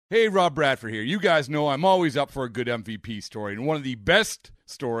Hey, Rob Bradford here. You guys know I'm always up for a good MVP story, and one of the best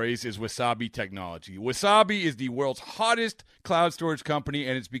stories is Wasabi Technology. Wasabi is the world's hottest cloud storage company,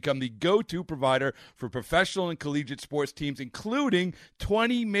 and it's become the go-to provider for professional and collegiate sports teams, including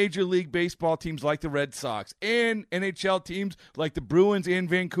 20 Major League Baseball teams like the Red Sox and NHL teams like the Bruins and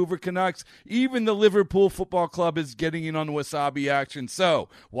Vancouver Canucks. Even the Liverpool Football Club is getting in on the Wasabi action. So,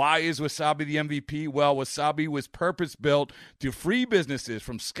 why is Wasabi the MVP? Well, Wasabi was purpose-built to free businesses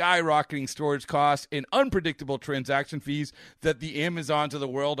from skyrocketing storage costs and unpredictable transaction fees that the Amazons of the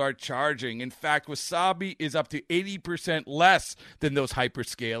world are charging. In fact, Wasabi is up to 80% less than those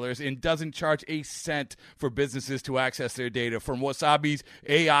hyperscalers and doesn't charge a cent for businesses to access their data. From Wasabi's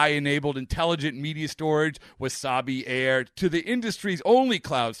AI-enabled intelligent media storage, Wasabi Air, to the industry's only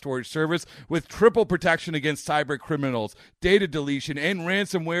cloud storage service with triple protection against cyber criminals, data deletion, and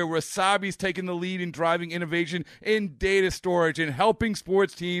ransomware, Wasabi's taken the lead in driving innovation in data storage and helping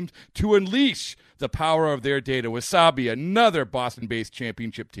sports teams to unleash the power of their data. Wasabi, another Boston-based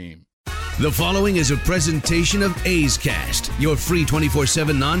championship team. The following is a presentation of A's Cast, your free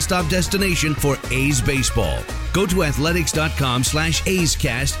 24/7 nonstop destination for A's baseball. Go to athletics.com/A's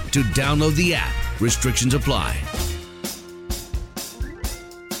Cast to download the app. Restrictions apply.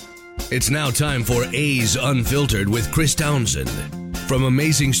 It's now time for A's Unfiltered with Chris Townsend. From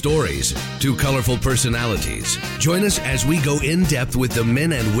amazing stories to colorful personalities, join us as we go in depth with the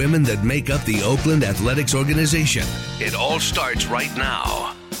men and women that make up the Oakland Athletics organization. It all starts right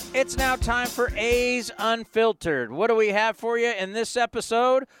now. It's now time for A's Unfiltered. What do we have for you in this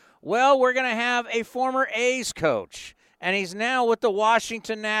episode? Well, we're going to have a former A's coach, and he's now with the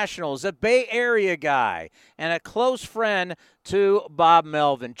Washington Nationals, a Bay Area guy, and a close friend to Bob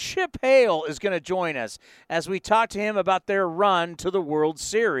Melvin. Chip Hale is going to join us as we talk to him about their run to the World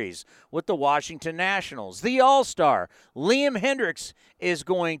Series with the Washington Nationals. The All-Star, Liam Hendriks, is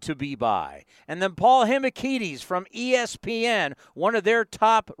going to be by. And then Paul Hemekidis from ESPN, one of their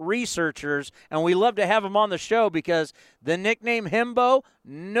top researchers, and we love to have him on the show because the nickname Hembo,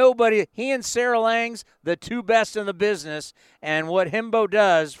 he and Sarah Langs, the two best in the business, and what Hembo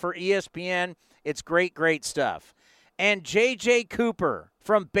does for ESPN, it's great, great stuff. And J.J. Cooper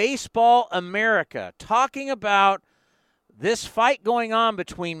from Baseball America talking about this fight going on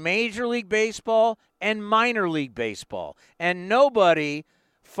between Major League Baseball and Minor League Baseball. And nobody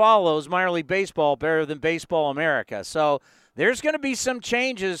follows minor league baseball better than Baseball America. So there's going to be some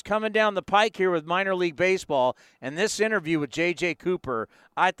changes coming down the pike here with minor league baseball. And this interview with J.J. Cooper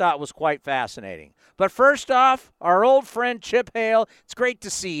I thought was quite fascinating. But first off, our old friend Chip Hale. It's great to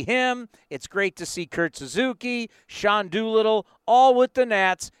see him. It's great to see Kurt Suzuki, Sean Doolittle, all with the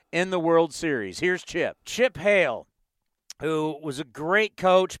Nats in the World Series. Here's Chip. Chip Hale, who was a great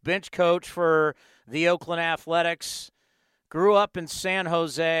coach, bench coach for the Oakland Athletics, grew up in San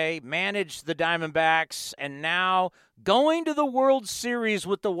Jose, managed the Diamondbacks, and now going to the World Series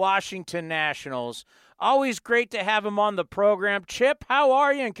with the Washington Nationals. Always great to have him on the program. Chip, how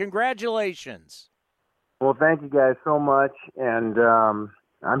are you, and congratulations. Well, thank you guys so much, and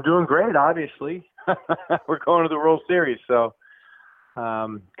I'm doing great, obviously. We're going to the World Series, so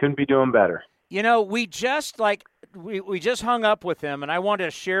couldn't be doing better. You know, we just hung up with him, and I want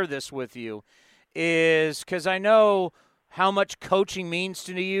to share this with you, is because I know how much coaching means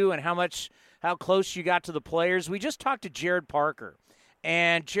to you and how close you got to the players. We just talked to Jared Parker,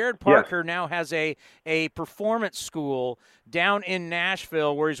 and Jared Parker now has a performance school down in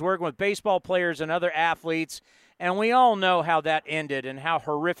Nashville where he's working with baseball players and other athletes, and we all know how that ended and how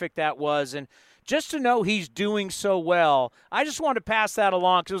horrific that was. And just to know he's doing so well, I just wanted to pass that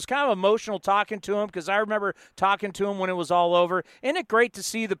along because it was kind of emotional talking to him because I remember talking to him when it was all over. Isn't it great to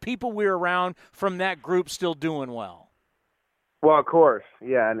see the people we were around from that group still doing well? Well, of course,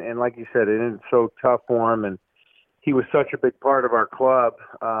 yeah, and like you said, it ended so tough for him, and he was such a big part of our club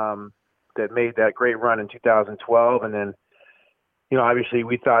that made that great run in 2012, and then, obviously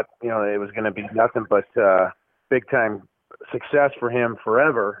we thought, it was going to be nothing but big-time success for him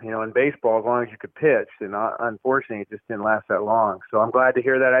forever, in baseball, as long as you could pitch, and unfortunately, it just didn't last that long. So I'm glad to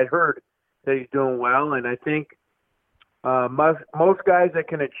hear that. I heard that he's doing well, and I think most guys that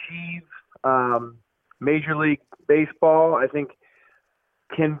can achieve Major League Baseball, I think,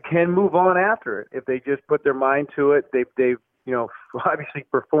 can move on after it if they just put their mind to it. They've obviously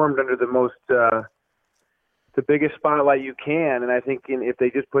performed under the biggest spotlight you can, and I think if they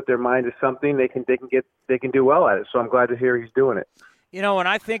just put their mind to something, they can do well at it. So I'm glad to hear he's doing it. When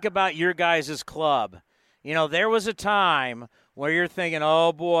I think about your guys' club, there was a time where you're thinking,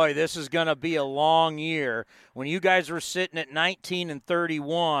 oh boy, this is going to be a long year, when you guys were sitting at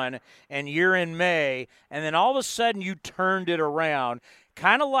 19-31 and you're in May, and then all of a sudden you turned it around.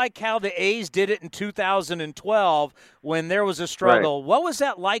 kind of like how the A's did it in 2012 when there was a struggle. Right. What was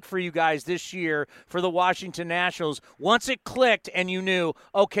that like for you guys this year for the Washington Nationals once it clicked and you knew,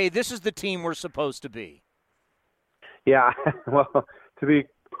 okay, this is the team we're supposed to be? Yeah, well, to be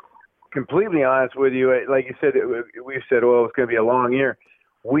completely honest with you, like you said, we said, well, it's going to be a long year.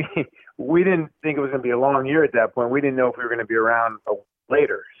 We didn't think it was going to be a long year at that point. We didn't know if we were going to be around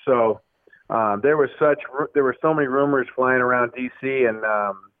later. So there were so many rumors flying around DC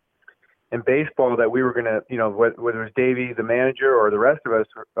and baseball that we were going to, whether it was Davey, the manager, or the rest of us,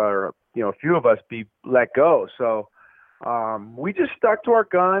 or a few of us, be let go. So we just stuck to our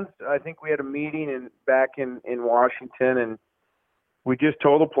guns. I think we had a meeting back in Washington, and we just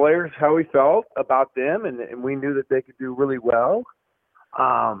told the players how we felt about them, and we knew that they could do really well,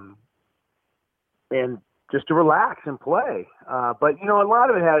 and just to relax and play. But a lot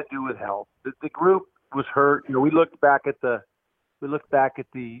of it had to do with health. The group was hurt. We looked back at the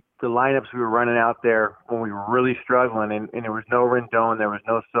lineups we were running out there when we were really struggling, and there was no Rendon, there was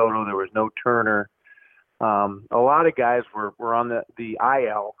no Soto, there was no Turner. A lot of guys were on the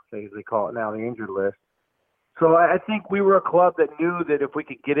IL, as they call it now, the injured list. So I think we were a club that knew that if we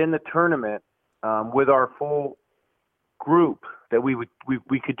could get in the tournament with our full group, that we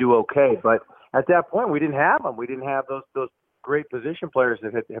could do okay. But at that point, we didn't have them. We didn't have those great position players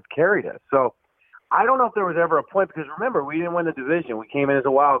that have carried us. So I don't know if there was ever a point, because remember, we didn't win the division. We came in as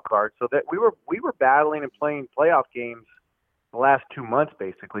a wild card, so that we were battling and playing playoff games the last 2 months,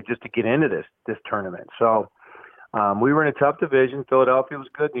 basically, just to get into this tournament. So we were in a tough division. Philadelphia was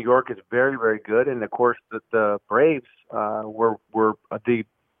good. New York is very, very good. And, of course, the Braves were the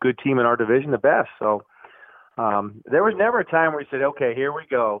good team in our division, the best. So there was never a time where we said, okay, here we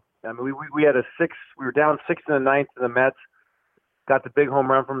go. I mean, we were down 6 in the ninth to the Mets, got the big home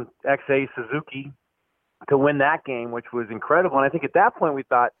run from XA Suzuki to win that game, which was incredible. And I think at that point we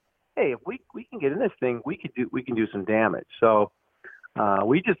thought, hey, if we can get in this thing, we can do some damage. So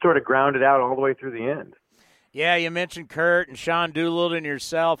we just sort of grounded out all the way through the end. Yeah, you mentioned Kurt and Sean Doolittle and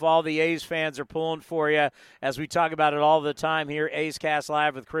yourself. All the A's fans are pulling for you as we talk about it all the time here. A's Cast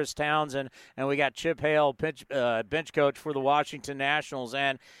Live with Chris Townsend, and we got Chip Hale, bench coach for the Washington Nationals.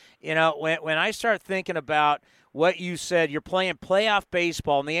 And, when I start thinking about what you said, you're playing playoff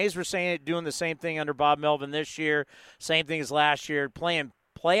baseball, and the A's were doing the same thing under Bob Melvin this year, same thing as last year, playing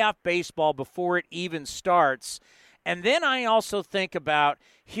playoff baseball before it even starts. And then I also think about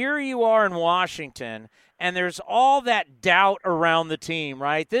here you are in Washington, and there's all that doubt around the team,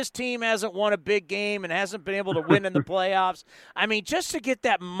 right? This team hasn't won a big game and hasn't been able to win in the playoffs. I mean, just to get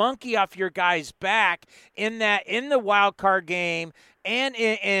that monkey off your guys' back in the wild card game and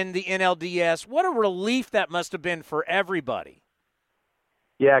in the NLDS, what a relief that must have been for everybody.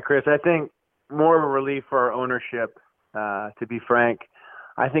 Yeah, Chris, I think more of a relief for our ownership, to be frank.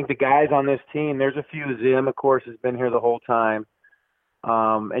 I think the guys on this team, there's a few. Zim, of course, has been here the whole time.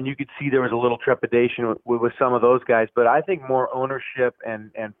 And you could see there was a little trepidation with some of those guys. But I think more ownership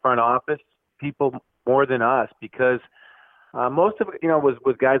and front office people more than us, because most of it,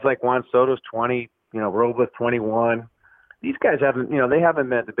 was guys like Juan Soto's 20, Robles 21. These guys haven't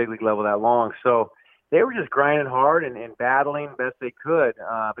been at the big league level that long. So they were just grinding hard and battling best they could.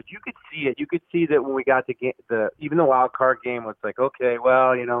 But you could see it. You could see that when we got to even the wild card game was like, okay,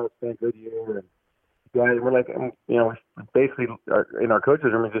 well, it's been a good year. And guys, we're like, basically in our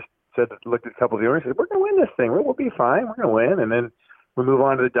coaches' room, we just looked at a couple of the owners and said, we're going to win this thing. We'll be fine. We're going to win. And then we move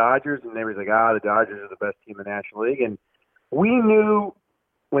on to the Dodgers, and everybody's like, the Dodgers are the best team in the National League. And we knew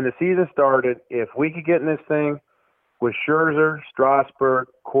when the season started, if we could get in this thing with Scherzer, Strasburg,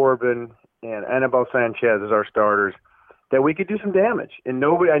 Corbin, and Anibal Sanchez as our starters, that we could do some damage. And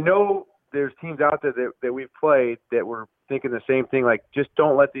I know there's teams out there that we've played that were thinking the same thing, like, just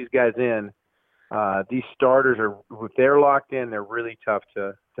don't let these guys in. These starters if they're locked in, they're really tough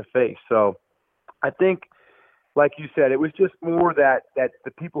to face. So I think, like you said, it was just more that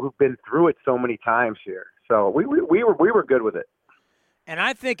the people who've been through it so many times here. So we were good with it. And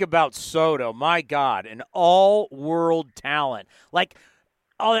I think about Soto, my God, an all-world talent. Like,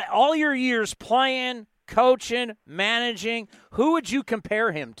 all your years playing, coaching, managing, who would you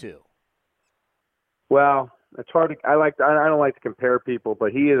compare him to? Well, it's hard to. I don't like to compare people,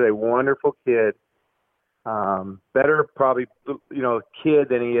 but he is a wonderful kid. Better probably, kid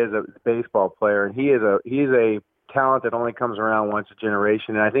than he is a baseball player, and he's a talent that only comes around once a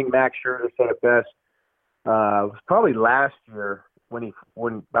generation. And I think Max Scherzer said it best. It was probably last year when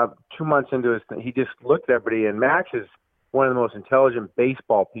about 2 months into his thing, he just looked at everybody, and Max is one of the most intelligent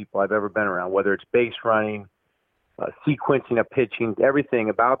baseball people I've ever been around, whether it's base running, sequencing of pitching, everything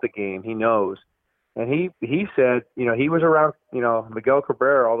about the game he knows. And he said, he was around, Miguel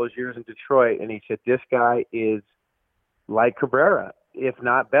Cabrera all those years in Detroit, and he said, this guy is like Cabrera, if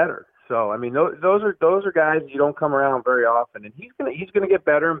not better. So, I mean, those are guys you don't come around very often, and he's gonna get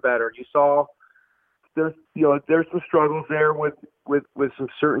better and better. You saw there's some struggles there with some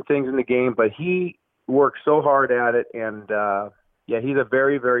certain things in the game, but he works so hard at it, and he's a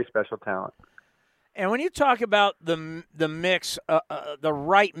very, very special talent. And when you talk about the mix, the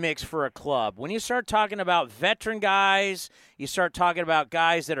right mix for a club, when you start talking about veteran guys, you start talking about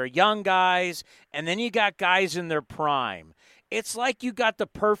guys that are young guys, and then you got guys in their prime. It's like you got the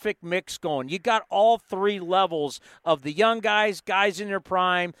perfect mix going. You got all three levels of the young guys, guys in their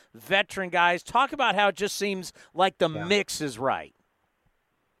prime, veteran guys. Talk about how it just seems like the mix is right.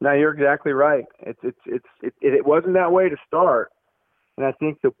 No, you're exactly right. It wasn't that way to start. And I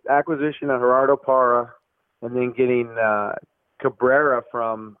think the acquisition of Gerardo Parra and then getting Cabrera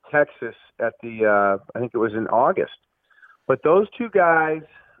from Texas at I think it was in August. But those two guys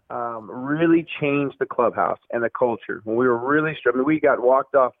really changed the clubhouse and the culture. When we were really struggling, we got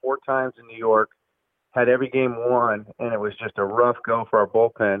walked off 4 times in New York, had every game won, and it was just a rough go for our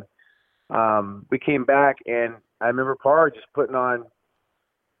bullpen. We came back, and I remember Parra just putting on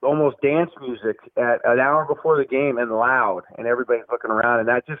almost dance music at an hour before the game and loud, and everybody's looking around, and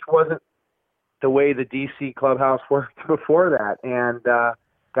that just wasn't the way the DC clubhouse worked before that. And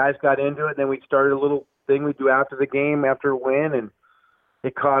guys got into it, and then we started a little thing we do after the game, after a win, and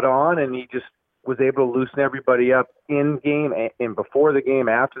it caught on, and he just was able to loosen everybody up in game and before the game,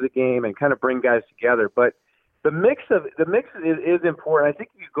 after the game, and kind of bring guys together. But the mix is important. I think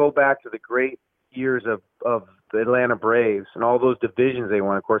if you go back to the great years of the Atlanta Braves and all those divisions they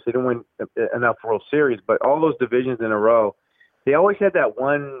won. Of course, they didn't win enough World Series, but all those divisions in a row, they always had that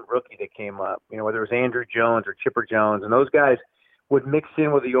one rookie that came up, whether it was Andrew Jones or Chipper Jones, and those guys would mix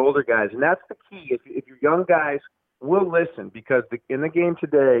in with the older guys. And that's the key. If your young guys will listen, because in the game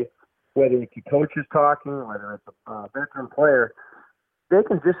today, whether it's your coach is talking, whether it's a veteran player, they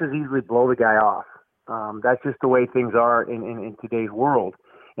can just as easily blow the guy off. That's just the way things are in today's world.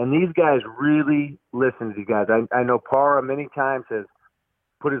 And these guys really listen to these guys. I know Parra many times has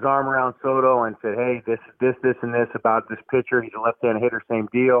put his arm around Soto and said, hey, this, and this about this pitcher. He's a left-handed hitter, same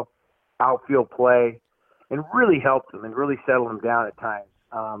deal. Outfield play. And really helped him and really settled him down at times.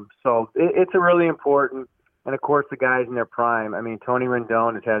 So it's a really important. And, of course, the guys in their prime. I mean, Tony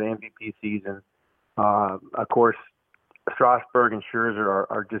Rendon has had an MVP season. Of course, Strasburg and Scherzer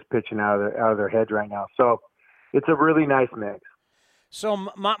are just pitching out of their heads right now. So it's a really nice mix. So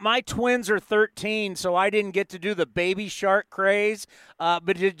my twins are 13, so I didn't get to do the baby shark craze. But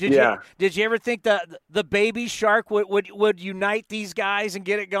did you ever think the baby shark would unite these guys and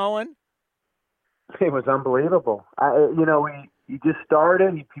get it going? It was unbelievable. You just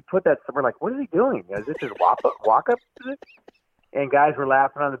started. He put that. We're like, what is he doing? Is this his walk-up? And guys were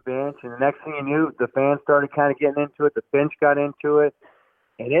laughing on the bench. And the next thing you knew, the fans started kind of getting into it. The bench got into it.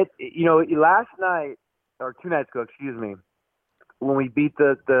 And last night or 2 nights ago, excuse me, when we beat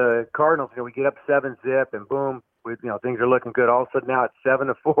the Cardinals, we get up 7-0, and boom, things are looking good. All of a sudden now it's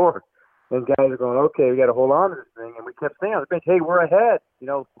 7-4, and guys are going, okay, we got to hold on to this thing. And we kept saying on the bench, hey, we're ahead.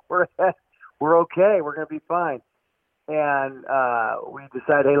 We're ahead. We're okay. We're going to be fine. And we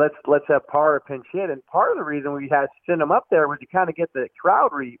decided, hey, let's have Parra pinch hit. And part of the reason we had to send him up there was to kind of get the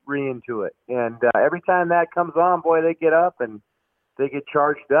crowd re into it. And every time that comes on, boy, they get up and they get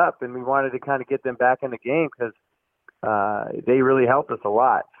charged up. And we wanted to kind of get them back in the game because they really helped us a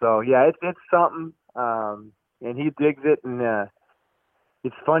lot. So, yeah, it's something, and he digs it, and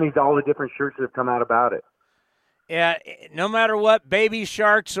it's funny all the different shirts that have come out about it. Yeah, no matter what, baby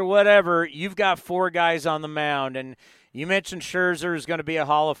sharks or whatever, you've got 4 guys on the mound. And you mentioned Scherzer is going to be a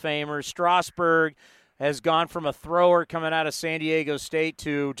Hall of Famer. Strasburg has gone from a thrower coming out of San Diego State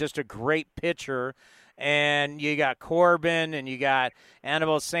to just a great pitcher. And you got Corbin, and you got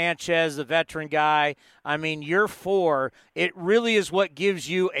Anibal Sanchez, the veteran guy. I mean, you're 4. It really is what gives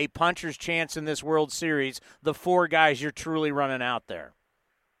you a puncher's chance in this World Series, the 4 guys you're truly running out there.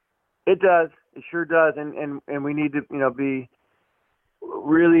 It does. It sure does. And we need to, be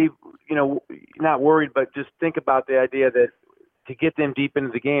really, not worried, but just think about the idea that to get them deep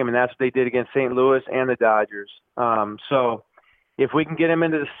into the game, and that's what they did against St. Louis and the Dodgers. So if we can get them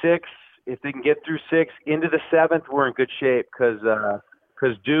into the 6th, if they can get through 6 into the 7th, we're in good shape because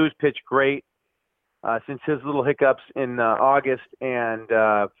Dew's pitched great since his little hiccups in August, and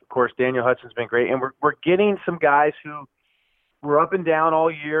of course Daniel Hudson's been great, and we're getting some guys who were up and down all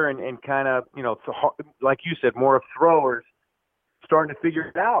year and kind of like you said, more of throwers, starting to figure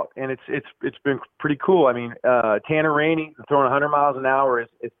it out, and it's been pretty cool. I mean, Tanner Rainey throwing 100 miles an hour.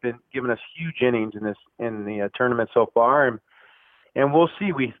 It's been giving us huge innings in the tournament so far, and we'll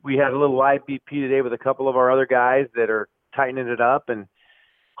see. We had a little live BP today with a couple of our other guys that are tightening it up, and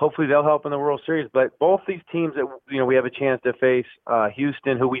hopefully they'll help in the World Series. But both these teams that we have a chance to face,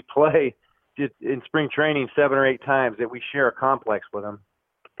 Houston, who we play in spring training 7 or 8 times, that we share a complex with them,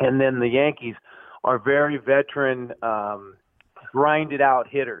 and then the Yankees are very veteran, grinded out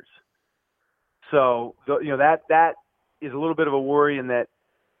hitters. So that is a little bit of a worry in that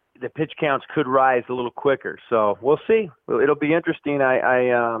the pitch counts could rise a little quicker. So we'll see. It'll be interesting.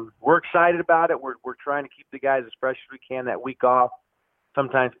 We're excited about it. We're trying to keep the guys as fresh as we can. That week off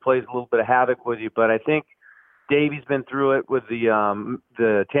sometimes plays a little bit of havoc with you, but I think Davey's been through it with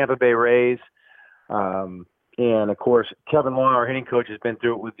the Tampa Bay Rays. And of course, Kevin Long, our hitting coach, has been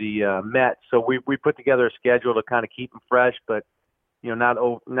through it with the Mets. So we put together a schedule to kind of keep them fresh, but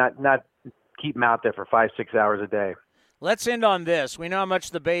not keep them out there for 5-6 hours a day. Let's end on this. We know how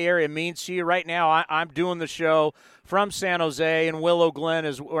much the Bay Area means to you. Right now, I'm doing the show from San Jose, and Willow Glen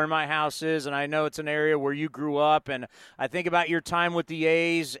is where my house is, and I know it's an area where you grew up. And I think about your time with the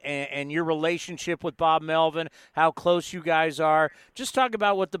A's and your relationship with Bob Melvin, how close you guys are. Just talk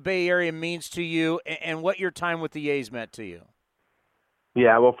about what the Bay Area means to you and what your time with the A's meant to you.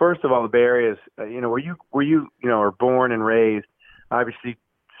 Yeah, well, first of all, the Bay Area is, where you are born and raised. Obviously,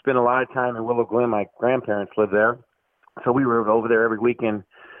 spent a lot of time in Willow Glen. My grandparents lived there. So we were over there every weekend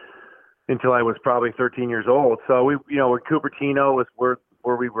until I was probably 13 years old. So where Cupertino was where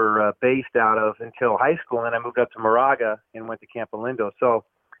we were based out of until high school. And then I moved up to Moraga and went to Campo Lindo. So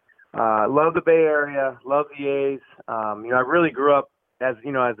love the Bay Area, love the A's. I really grew up as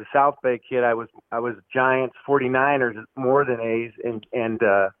a South Bay kid. I was Giants, 49ers more than A's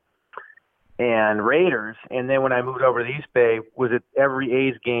and Raiders. And then when I moved over to the East Bay, was at every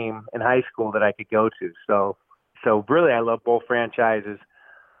A's game in high school that I could go to. So really, I love both franchises.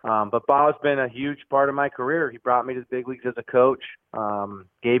 But Bob's been a huge part of my career. He brought me to the big leagues as a coach,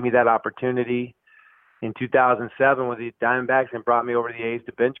 gave me that opportunity in 2007 with the Diamondbacks, and brought me over to the A's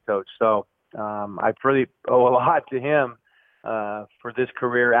to bench coach. So I really owe a lot to him for this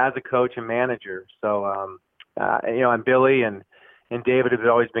career as a coach and manager. So, and Billy and David have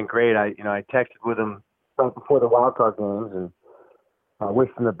always been great. I texted with them right before the wild card games and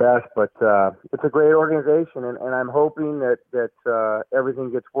wish them the best, but it's a great organization, and I'm hoping that everything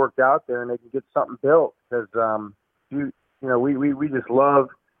gets worked out there and they can get something built, because we just love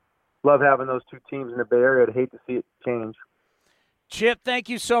having those two teams in the Bay Area. I'd hate to see it change. Chip, thank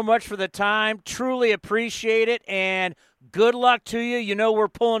you so much for the time. Truly appreciate it, and good luck to you. We're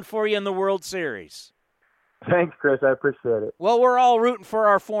pulling for you in the World Series. Thanks, Chris. I appreciate it. Well, we're all rooting for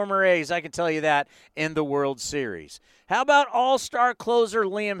our former A's, I can tell you that, in the World Series. How about all-star closer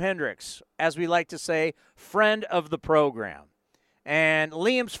Liam Hendriks, as we like to say, friend of the program? And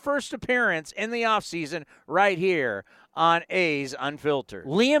Liam's first appearance in the offseason right here on A's Unfiltered.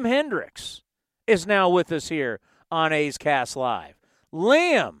 Liam Hendriks is now with us here on A's Cast Live.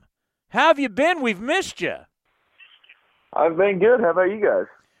 Liam, how have you been? We've missed you. I've been good. How about you guys?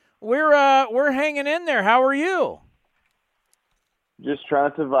 We're hanging in there. How are you? Just trying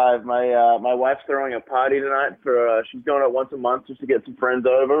to survive. My wife's throwing a party tonight for she's doing it once a month just to get some friends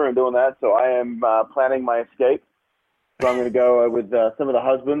over and doing that. So I am planning my escape. So I'm going to go with some of the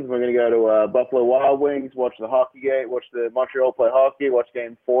husbands. We're going to go to Buffalo Wild Wings, watch the hockey game, watch the Montreal play hockey, watch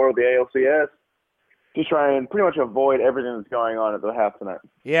Game 4 of the ALCS. Just try and pretty much avoid everything that's going on at the house tonight.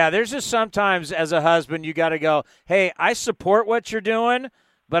 Yeah, there's just sometimes as a husband you got to go, hey, I support what you're doing,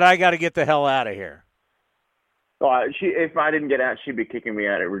 but I got to get the hell out of here. Oh, if I didn't get out, she'd be kicking me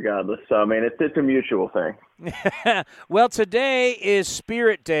out regardless. So, I mean, it's a mutual thing. Well, today is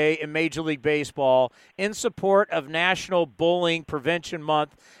Spirit Day in Major League Baseball in support of National Bullying Prevention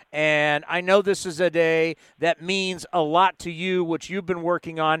Month. And I know this is a day that means a lot to you, which you've been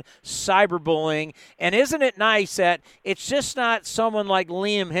working on, cyberbullying. And isn't it nice that it's just not someone like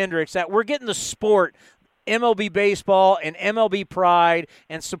Liam Hendriks, that we're getting the sport, MLB baseball and MLB pride,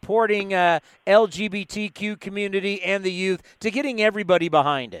 and supporting LGBTQ community and the youth, to getting everybody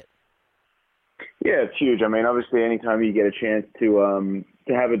behind it. Yeah, it's huge. I mean, obviously, anytime you get a chance to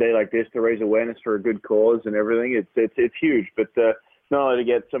have a day like this to raise awareness for a good cause and everything, it's huge. But not only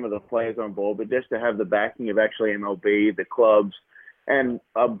to get some of the players on board, but just to have the backing of actually MLB, the clubs, and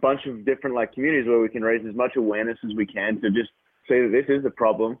a bunch of different communities where we can raise as much awareness as we can to just say that this is the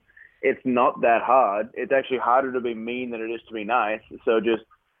problem. It's not that hard. It's actually harder to be mean than it is to be nice. So just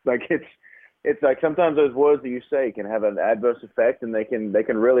it's like sometimes those words that you say can have an adverse effect, and they can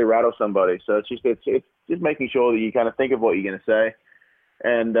really rattle somebody. So it's just making sure that you kind of think of what you're going to say,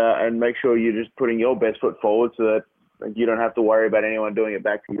 and make sure you're just putting your best foot forward so that you don't have to worry about anyone doing it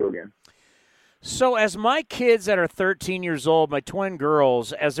back to you again. So as my kids that are 13 years old, my twin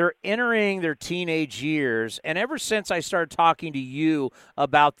girls, as they're entering their teenage years, and ever since I started talking to you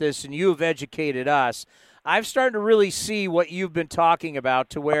about this and you have educated us, I've started to really see what you've been talking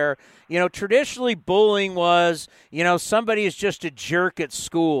about, to where, traditionally bullying was, somebody is just a jerk at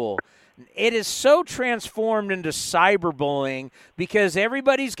school. It is so transformed into cyberbullying because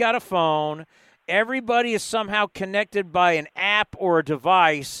everybody's got a phone. Everybody is somehow connected by an app or a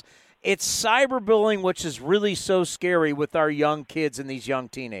device. It's cyberbullying, which is really so scary with our young kids and these young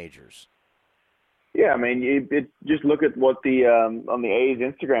teenagers. Yeah, I mean, just look at what the on the A's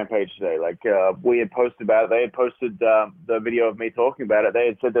Instagram page today. Like we had posted about it. They had posted the video of me talking about it. They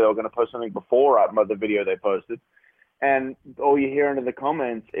had said they were going to post something before the video they posted. And all you hear under the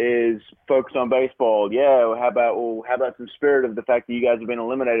comments is focus on baseball. Yeah, how about some spirit of the fact that you guys have been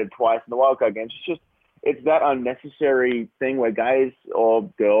eliminated twice in the wild card games? It's that unnecessary thing where guys or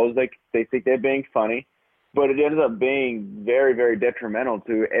girls, they think they're being funny, but it ends up being very, very detrimental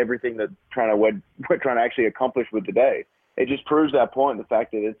to everything that we're trying to actually accomplish with the day. It just proves that point, the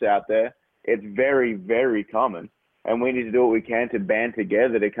fact that it's out there. It's very, very common, and we need to do what we can to band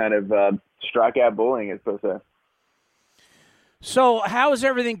together to kind of strike out bullying, as per se. So how is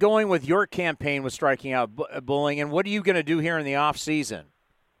everything going with your campaign with striking out bullying, and what are you going to do here in the off season?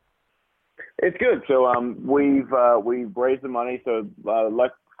 It's good. So we've raised the money. So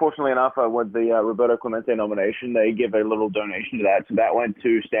fortunately enough, with the Roberto Clemente nomination, they give a little donation to that. So that went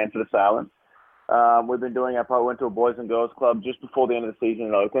to Stand for the Silent. We've been doing our part. Went to a Boys and Girls Club just before the end of the season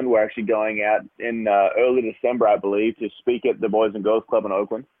in Oakland. We're actually going out in early December, I believe, to speak at the Boys and Girls Club in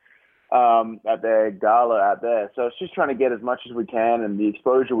Oakland at their gala out there. So it's just trying to get as much as we can and the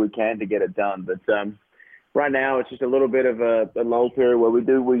exposure we can to get it done. But right now, it's just a little bit of a lull period where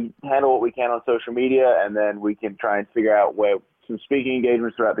we handle what we can on social media, and then we can try and figure out where some speaking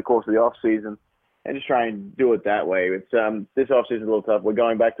engagements throughout the course of the off season, and just try and do it that way. It's this off season is a little tough. We're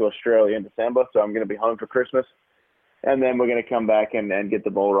going back to Australia in December, so I'm going to be home for Christmas, and then we're going to come back and get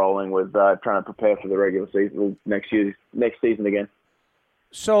the ball rolling with trying to prepare for the regular season next season again.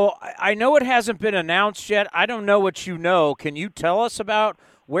 So I know it hasn't been announced yet. I don't know what you know. Can you tell us about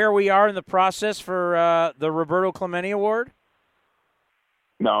where we are in the process for the Roberto Clemente Award?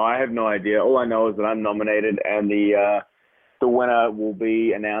 No, I have no idea. All I know is that I'm nominated, and the winner will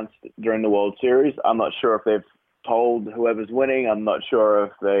be announced during the World Series. I'm not sure if they've told whoever's winning. I'm not sure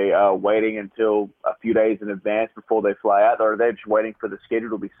if they are waiting until a few days in advance before they fly out, or they're just waiting for the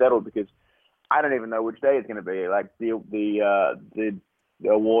schedule to be settled, because I don't even know which day it's going to be. Like the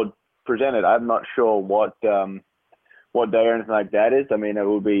award presented, I'm not sure what day or anything like that is. I mean, it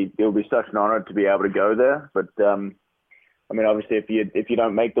would be such an honor to be able to go there. But I mean, obviously, if you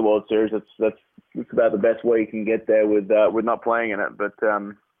don't make the World Series, that's about the best way you can get there with not playing in it. But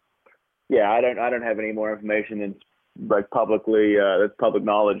yeah, I don't have any more information than like publicly that's public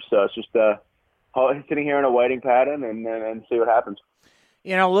knowledge. So it's just sitting here in a waiting pattern and see what happens.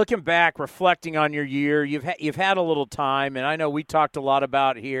 Looking back, reflecting on your year, you've had a little time, and I know we talked a lot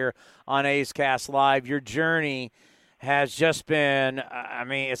about here on A's Cast Live. Your journey has just been, I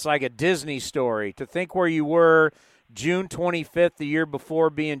mean, it's like a Disney story. To think where you were June 25th, the year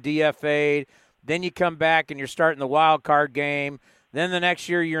before, being DFA'd, then you come back and you're starting the wild card game. Then the next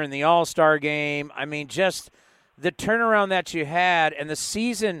year you're in the All-Star game. I mean, just the turnaround that you had and the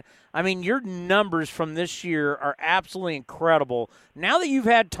season. I mean, your numbers from this year are absolutely incredible. Now that you've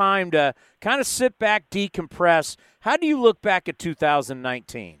had time to kind of sit back, decompress, how do you look back at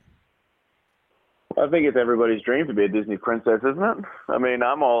 2019? I think it's everybody's dream to be a Disney princess, isn't it? I mean,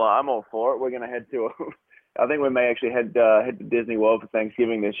 I'm all for it. We're going to head to I think we may actually head to Disney World for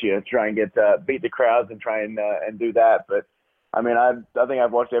Thanksgiving this year, try and get beat the crowds and try and do that. But I mean, I think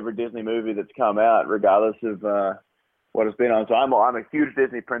I've watched every Disney movie that's come out, regardless of what it's been on. So I'm a huge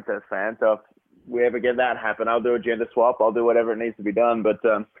Disney princess fan. So if we ever get that happen, I'll do a gender swap. I'll do whatever it needs to be done. But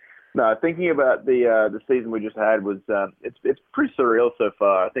no, thinking about the season we just had was it's pretty surreal so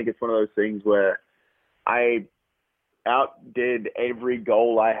far. I think it's one of those things where I outdid every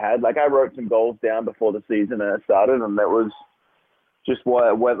goal I had. Like, I wrote some goals down before the season started, and that was just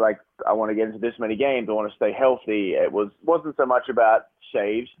what like, I want to get into this many games. I want to stay healthy. It wasn't so much about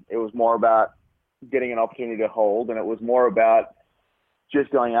saves. It was more about getting an opportunity to hold, and it was more about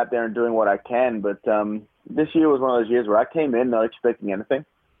just going out there and doing what I can. But this year was one of those years where I came in not expecting anything,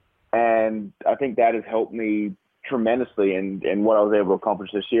 and I think that has helped me tremendously in what I was able to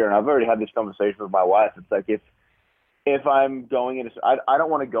accomplish this year. And I've already had this conversation with my wife. It's like, if I'm going into, I don't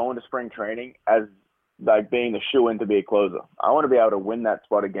want to go into spring training as like being the shoe-in to be a closer. I want to be able to win that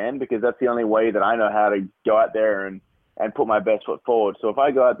spot again because that's the only way that I know how to go out there and put my best foot forward. So if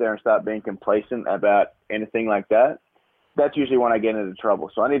I go out there and start being complacent about anything like that, that's usually when I get into trouble.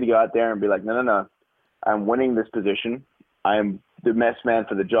 So I need to go out there and be like, no, I'm winning this position. I am the best man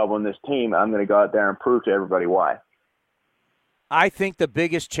for the job on this team. I'm going to go out there and prove to everybody why. I think the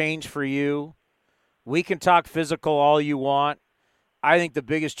biggest change for you, we can talk physical all you want. I think the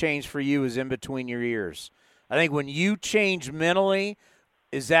biggest change for you is in between your ears. I think when you change mentally,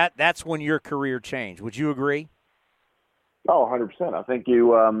 that's when your career changed. Would you agree? Oh, 100%. I think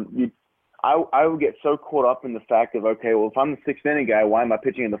I would get so caught up in the fact of, okay, well, if I'm the sixth inning guy, why am I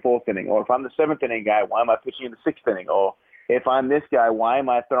pitching in the fourth inning? Or if I'm the seventh inning guy, why am I pitching in the sixth inning? Or if I'm this guy, why am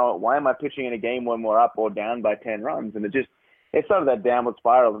I pitching in a game when we're up or down by 10 runs? And it started that downward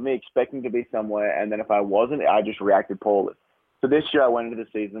spiral of me expecting to be somewhere, and then if I wasn't, I just reacted poorly. So this year I went into the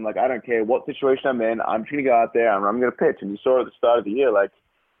season like, I don't care what situation I'm in, I'm just going to go out there and I'm going to pitch. And you saw at the start of the year, like,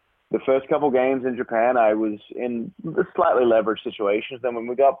 the first couple games in Japan, I was in the slightly leveraged situations. Then when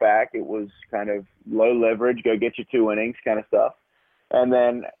we got back, it was kind of low leverage, go get your 2 innings kind of stuff. And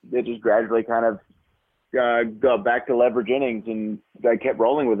then it just gradually kind of got back to leverage innings, and I kept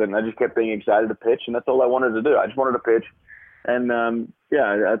rolling with it. And I just kept being excited to pitch, and that's all I wanted to do. I just wanted to pitch. And,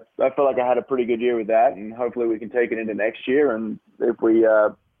 I felt like I had a pretty good year with that, and hopefully we can take it into next year. And if we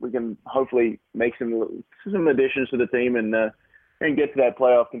can hopefully make some additions to the team and get to that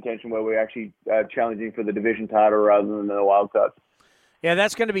playoff contention where we're actually challenging for the division title rather than the wild card. Yeah,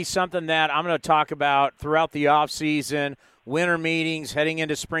 that's going to be something that I'm going to talk about throughout the offseason, winter meetings, heading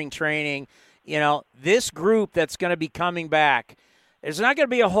into spring training. You know, this group that's going to be coming back, there's not going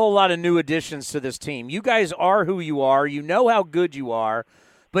to be a whole lot of new additions to this team. You guys are who you are. You know how good you are.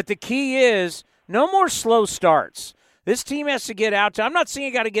 But the key is no more slow starts. This team has to get out to – I'm not saying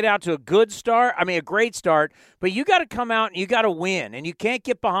you got to get out to a great start, but you got to come out and you got to win, and you can't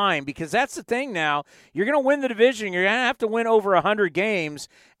get behind because that's the thing now. You're going to win the division. You're going to have to win over 100 games,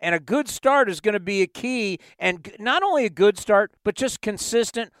 and a good start is going to be a key, and not only a good start, but just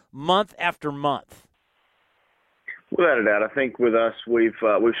consistent month after month. Without a doubt. I think with us, we've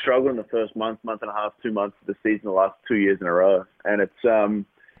struggled in the first month and a half, 2 months of the season, the last 2 years in a row, and it's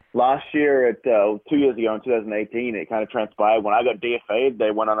last year, 2 years ago in 2018, it kind of transpired. When I got DFA'd, they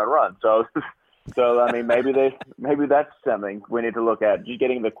went on a run. So I mean, maybe that's something we need to look at. Just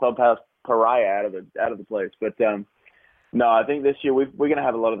getting the clubhouse pariah out of the place. But no, I think this year we're going to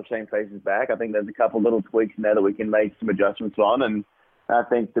have a lot of the same faces back. I think there's a couple little tweaks in there that we can make some adjustments on, and I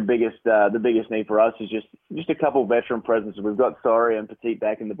think the biggest need for us is just a couple veteran presences. We've got Story and Petit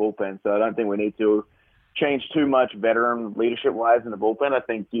back in the bullpen, so I don't think we need to change too much veteran leadership-wise in the bullpen. I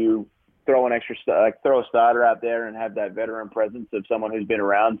think you throw a starter out there and have that veteran presence of someone who's been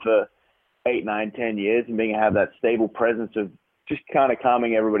around for 8, 9, 10 years and being have that stable presence of just kind of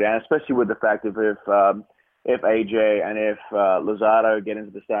calming everybody down, especially with the fact of if AJ and if Luzardo get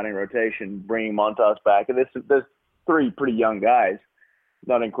into the starting rotation, bringing Montas back. And there's 3 pretty young guys,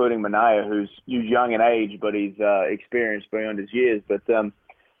 not including Manaya, who's young in age, but he's experienced beyond his years. But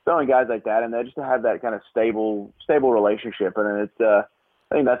throwing guys like that in there just to have that kind of stable relationship. And I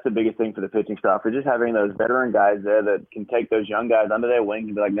think that's the biggest thing for the pitching staff, is just having those veteran guys there that can take those young guys under their wings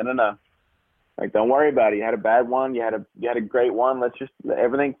and be like, no. Like, don't worry about it. You had a bad one. You had a great one.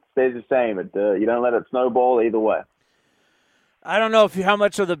 Everything stays the same. You don't let it snowball either way. I don't know how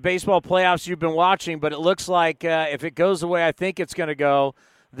much of the baseball playoffs you've been watching, but it looks like if it goes the way I think it's going to go,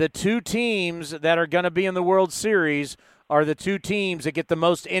 the 2 teams that are going to be in the World Series are the 2 teams that get the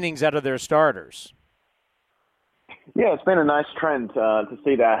most innings out of their starters. Yeah, it's been a nice trend to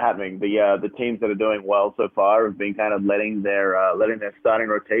see that happening. The teams that are doing well so far have been kind of letting their starting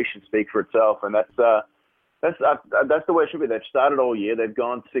rotation speak for itself, and that's the way it should be. They've started all year. They've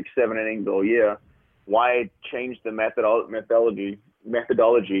gone 6, 7 innings all year. Why change the methodology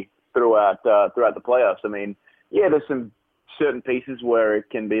throughout the playoffs? I mean, yeah, there's some certain pieces where it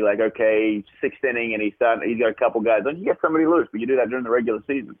can be like, okay, 6th inning and he's got a couple guys. Don't you get somebody loose? But you do that during the regular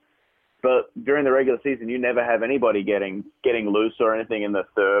season. But during the regular season, you never have anybody getting loose or anything in the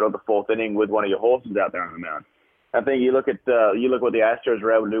 3rd or the 4th inning with one of your horses out there on the mound. I think you look what the Astros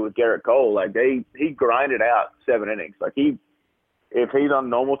were able to do with Garrett Cole. Like he grinded out 7 innings. Like if he's on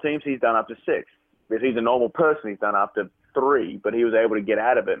normal teams, he's done up to 6. If he's a normal person, he's done up to 3. But he was able to get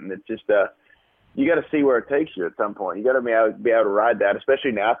out of it, and it's just you got to see where it takes you at some point. You got to be able to ride that,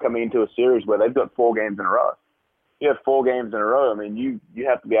 especially now coming into a series where they've got 4 games in a row. You have 4 games in a row. I mean, you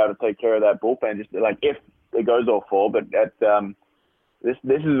have to be able to take care of that bullpen. Just like if it goes all 4, but this is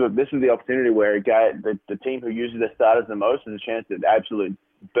the opportunity where the team who uses their starters the most has a chance to absolutely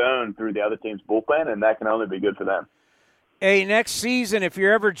burn through the other team's bullpen, and that can only be good for them. Hey, next season, if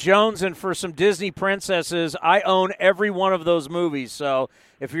you're ever jonesing for some Disney princesses, I own every one of those movies. So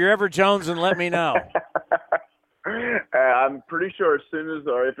if you're ever jonesing, let me know. I'm pretty sure as soon as,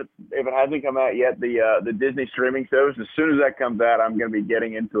 or if it hasn't come out yet, the Disney streaming service, as soon as that comes out, I'm going to be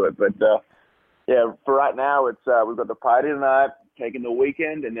getting into it. But yeah, for right now, it's we've got the party tonight, taking the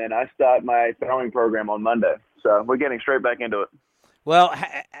weekend, and then I start my throwing program on Monday. So we're getting straight back into it. Well,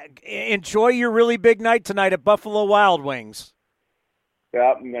 enjoy your really big night tonight at Buffalo Wild Wings.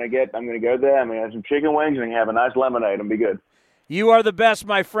 Yeah, I'm gonna go there. I'm gonna have some chicken wings and have a nice lemonade and be good. You are the best,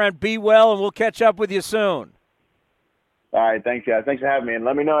 my friend. Be well, and we'll catch up with you soon. All right, thanks, guys. Thanks for having me, and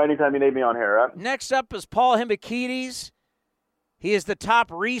let me know anytime you need me on here. All right? Next up is Paul Hembekides. He is the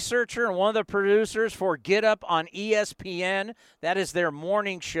top researcher and one of the producers for Get Up on ESPN. That is their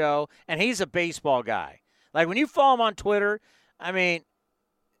morning show, and he's a baseball guy. Like, when you follow him on Twitter, I mean,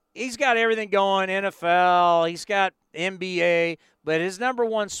 he's got everything going, NFL, he's got NBA, but his number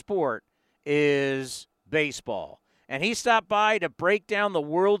one sport is baseball. And he stopped by to break down the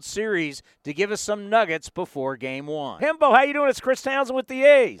World Series to give us some nuggets before Game 1. Hembo, how you doing? It's Chris Townsend with the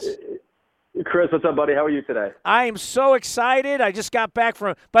A's. Chris, what's up, buddy? How are you today? I am so excited. I just got back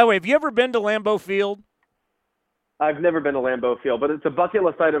from – by the way, have you ever been to Lambeau Field? I've never been to Lambeau Field, but it's a bucket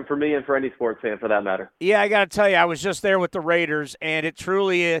list item for me and for any sports fan for that matter. Yeah, I got to tell you, I was just there with the Raiders, and it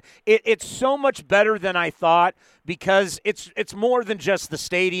truly is. It's so much better than I thought because it's more than just the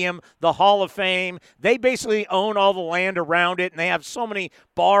stadium, the Hall of Fame. They basically own all the land around it, and they have so many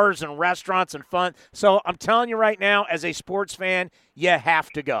bars and restaurants and fun. So I'm telling you right now, as a sports fan, you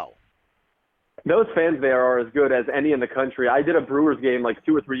have to go. Those fans there are as good as any in the country. I did a Brewers game like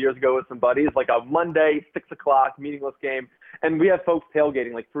 2 or 3 years ago with some buddies, like a Monday, 6 o'clock, meaningless game, and we had folks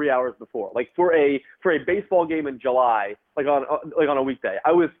tailgating like 3 hours before, like for a baseball game in July, like on a weekday.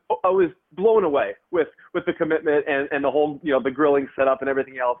 I was blown away with the commitment and the whole, the grilling setup and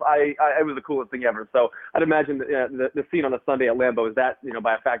everything else. It was the coolest thing ever. So I'd imagine the scene on a Sunday at Lambeau is that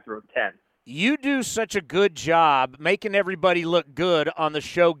by a factor of 10. You do such a good job making everybody look good on the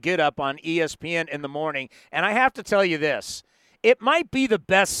show Get Up on ESPN in the morning. And I have to tell you this. It might be the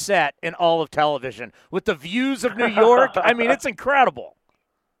best set in all of television with the views of New York. I mean, it's incredible.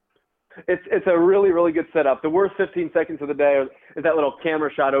 It's a really, really good setup. The worst 15 seconds of the day is that little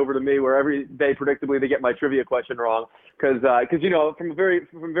camera shot over to me where every day, predictably, they get my trivia question wrong. Because from a very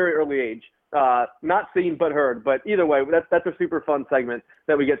early age, not seen but heard. But either way, that's a super fun segment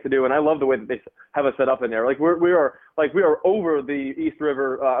that we get to do, and I love the way that they have us set up in there. Like we are over the East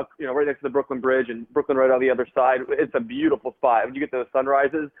River, right next to the Brooklyn Bridge, and Brooklyn right on the other side. It's a beautiful spot. When you get those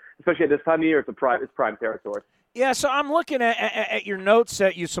sunrises, especially at this time of year, it's prime territory. Yeah, so I'm looking at your notes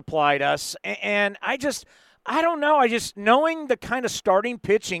that you supplied us, and I don't know. Knowing the kind of starting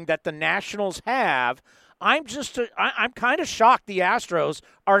pitching that the Nationals have, I'm kind of shocked the Astros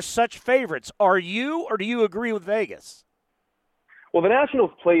are such favorites. Are you, or do you agree with Vegas? Well, the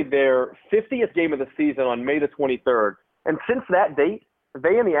Nationals played their 50th game of the season on May the 23rd, and since that date,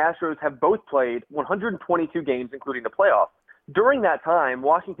 they and the Astros have both played 122 games, including the playoffs. During that time,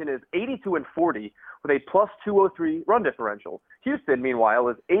 Washington is 82-40 with a plus 203 run differential. Houston, meanwhile,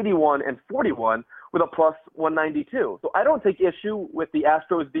 is 81-41 with a plus 192. So I don't take issue with the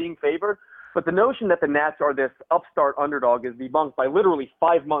Astros being favored, but the notion that the Nats are this upstart underdog is debunked by literally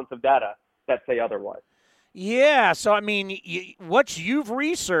 5 months of data that say otherwise. Yeah, so I mean, what you've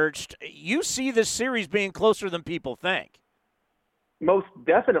researched, you see this series being closer than people think. Most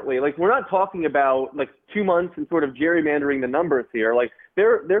definitely. Like, we're not talking about, 2 months and sort of gerrymandering the numbers here. Like,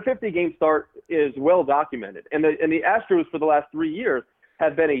 their 50-game start is well documented. And the Astros for the last 3 years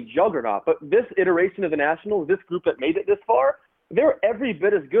have been a juggernaut. But this iteration of the Nationals, this group that made it this far, they're every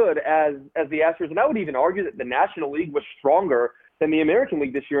bit as good as the Astros. And I would even argue that the National League was stronger than the American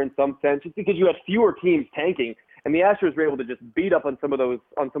League this year in some sense, just because you had fewer teams tanking. And the Astros were able to just beat up on some of those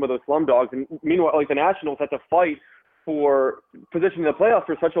slum dogs. And meanwhile, the Nationals had to fight for position in the playoffs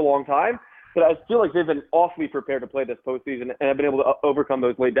for such a long time that I feel like they've been awfully prepared to play this postseason and have been able to overcome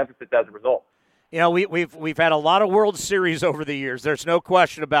those late deficits as a result. We've had a lot of World Series over the years. There's no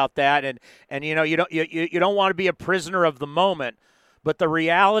question about that, and you don't want to be a prisoner of the moment, but the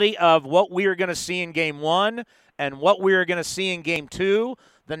reality of what we are going to see in Game 1 and what we are going to see in Game 2,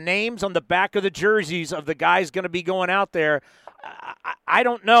 the names on the back of the jerseys of the guys going to be going out there. I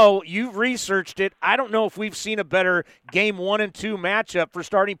don't know. You've researched it. I don't know if we've seen a better Game 1 and 2 matchup for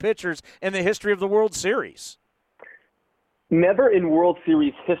starting pitchers in the history of the World Series. Never in World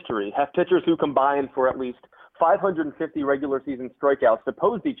Series history have pitchers who combined for at least 550 regular season strikeouts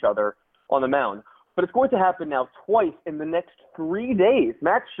opposed each other on the mound. but it's going to happen now twice in the next 3 days.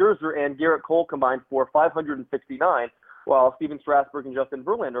 Max Scherzer and Garrett Cole combined for 569, while Steven Strasburg and Justin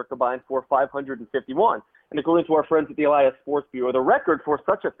Verlander combined for 551. And according to our friends at the Elias Sports Bureau, the record for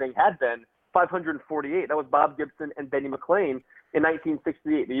such a thing had been 548. That was Bob Gibson and Benny McLean in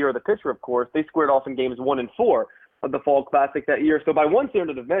 1968, the year of the pitcher, of course. They squared off in games 1 and 4 of the Fall Classic that year. So by one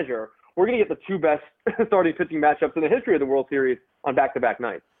standard of measure, we're going to get the two best starting pitching matchups in the history of the World Series on back-to-back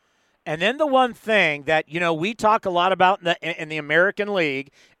nights. And then the one thing that, we talk a lot about in the American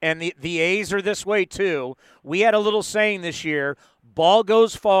League, and the A's are this way too. We had a little saying this year, ball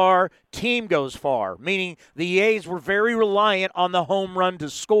goes far, team goes far, meaning the A's were very reliant on the home run to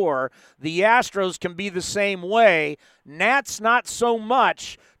score. The Astros can be the same way. Nats, not so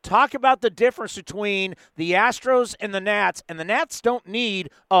much. Talk about the difference between the Astros and the Nats don't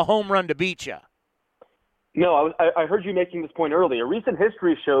need a home run to beat you. No, I heard you making this point earlier. Recent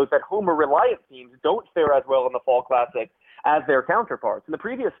history shows that homer-reliant teams don't fare as well in the Fall Classic as their counterparts. In the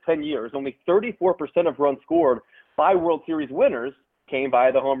previous 10 years, only 34% of runs scored by World Series winners came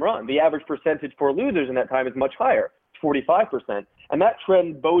via the home run. The average percentage for losers in that time is much higher, 45%. And that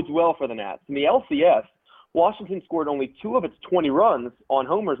trend bodes well for the Nats. In the LCS, Washington scored only 2 of its 20 runs on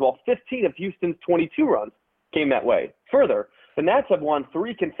homers, while 15 of Houston's 22 runs came that way. Further, the Nats have won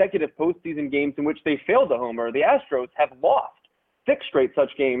 3 consecutive postseason games in which they failed to homer. The Astros have lost 6 straight such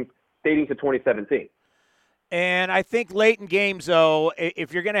games dating to 2017. And I think late in games, though,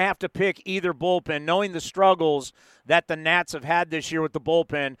 if you're going to have to pick either bullpen, knowing the struggles that the Nats have had this year with the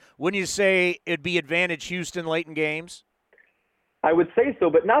bullpen, wouldn't you say it'd be advantage Houston late in games? I would say so,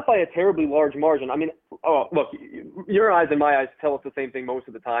 but not by a terribly large margin. I mean, look, your eyes and my eyes tell us the same thing most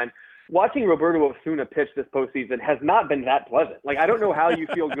of the time. Watching Roberto Osuna pitch this postseason has not been that pleasant. Like, I don't know how you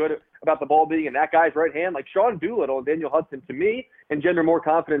feel good about the ball being in that guy's right hand. Like, Sean Doolittle and Daniel Hudson, to me, engender more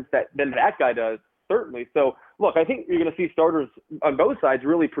confidence than that guy does, certainly. So, look, I think you're going to see starters on both sides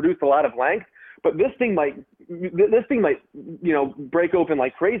really produce a lot of length. But this thing might, break open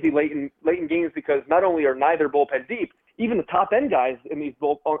like crazy late in games because not only are neither bullpen deep, even the top end guys in these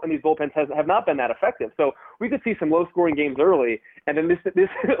bullpens have not been that effective. So we could see some low scoring games early, and then this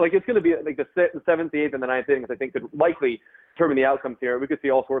like it's going to be like the 7th, the 8th, and the 9th innings. I think could likely determine the outcomes here. We could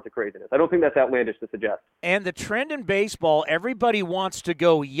see all sorts of craziness. I don't think that's outlandish to suggest. And the trend in baseball, everybody wants to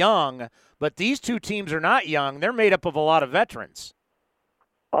go young, but these two teams are not young. They're made up of a lot of veterans.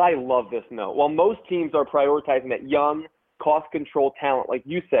 I love this note. While most teams are prioritizing that young, cost-control talent, like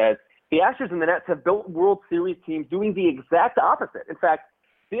you said, the Astros and the Nats have built World Series teams doing the exact opposite. In fact,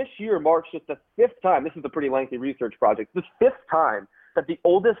 this year marks just the 5th time, this is a pretty lengthy research project, the 5th time that the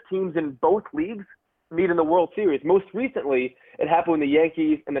oldest teams in both leagues meet in the World Series. Most recently, it happened when the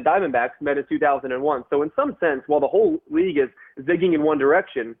Yankees and the Diamondbacks met in 2001. So in some sense, while the whole league is zigging in one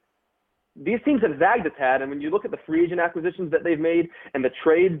direction, these teams have zagged a tad, and when you look at the free agent acquisitions that they've made and the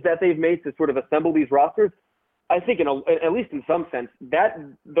trades that they've made to sort of assemble these rosters, I think at least in some sense, that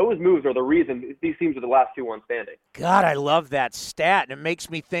those moves are the reason these teams are the last 2-1 standing. God, I love that stat, and it makes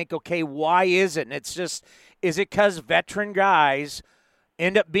me think, okay, why is it? And it's just, is it because veteran guys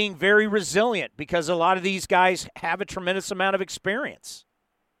end up being very resilient because a lot of these guys have a tremendous amount of experience?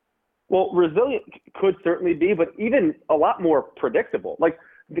 Well, resilient could certainly be, but even a lot more predictable. Like,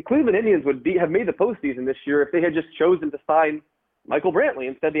 the Cleveland Indians have made the postseason this year if they had just chosen to sign Michael Brantley.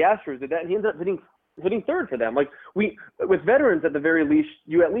 Instead, the Astros did that, and he ended up hitting third for them. Like, with veterans at the very least,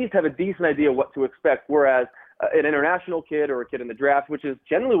 you at least have a decent idea what to expect, whereas an international kid or a kid in the draft, which is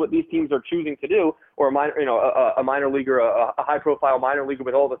generally what these teams are choosing to do, or a minor leaguer, a high-profile minor leaguer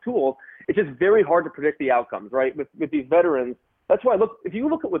with all the tools, it's just very hard to predict the outcomes, right? With these veterans, that's why, look, if you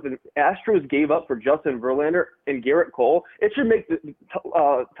look at what the Astros gave up for Justin Verlander and Garrett Cole, it should make the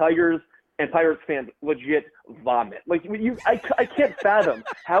Tigers and Pirates fans legit vomit. Like, I can't fathom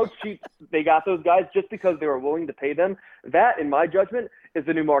how cheap they got those guys just because they were willing to pay them. That, in my judgment, is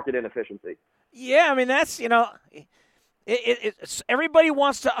the new market inefficiency. Yeah, I mean, that's, it's everybody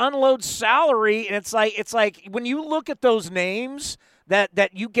wants to unload salary, and it's like when you look at those names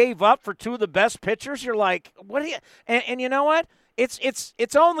that you gave up for 2 of the best pitchers, you're like, what are you? And you know what?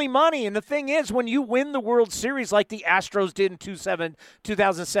 It's only money. And the thing is, when you win the World Series like the Astros did in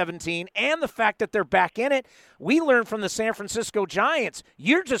 2017, and the fact that they're back in it, we learned from the San Francisco Giants,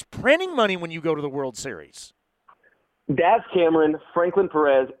 you're just printing money when you go to the World Series. Daz Cameron, Franklin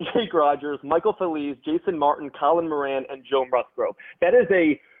Perez, Jake Rogers, Michael Feliz, Jason Martin, Colin Moran, and Joe Musgrove. That is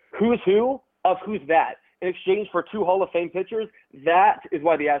a who's who of who's that. In exchange for 2 Hall of Fame pitchers, that is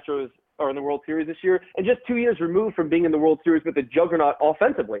why the Astros are in the World Series this year. And just 2 years removed from being in the World Series with a juggernaut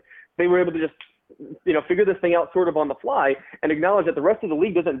offensively, they were able to just figure this thing out sort of on the fly and acknowledge that the rest of the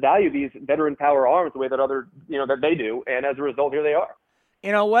league doesn't value these veteran power arms the way that that they do. And as a result, here they are.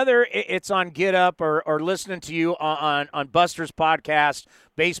 Whether it's on Get Up or listening to you on Buster's podcast,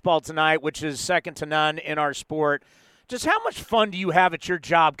 Baseball Tonight, which is second to none in our sport, just how much fun do you have at your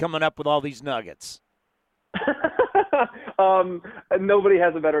job coming up with all these nuggets? Nobody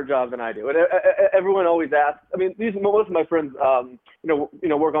has a better job than I do. And everyone always asks. I mean, most of my friends,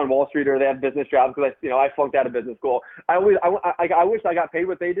 work on Wall Street or they have business jobs because I flunked out of business school. I wish I got paid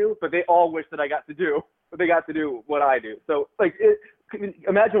what they do, but they all wish that I got to do what I do. So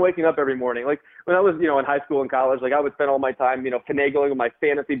imagine waking up every morning. Like when I was, in high school and college, like I would spend all my time, finagling with my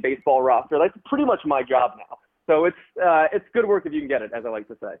fantasy baseball roster. That's pretty much my job now. So it's good work if you can get it, as I like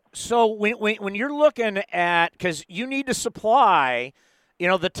to say. So when you're looking at, because you need to supply,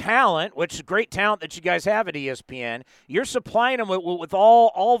 the talent, which is great talent that you guys have at ESPN, you're supplying them with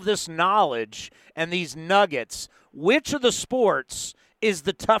all of this knowledge and these nuggets. Which of the sports is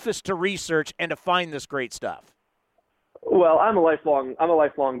the toughest to research and to find this great stuff? Well, I'm a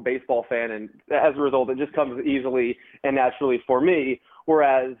lifelong baseball fan, and as a result, it just comes easily and naturally for me.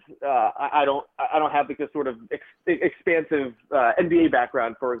 Whereas I don't have this sort of expansive NBA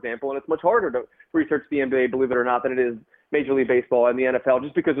background, for example, and it's much harder to research the NBA, believe it or not, than it is Major League Baseball and the NFL,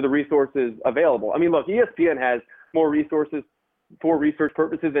 just because of the resources available. I mean, look, ESPN has more resources for research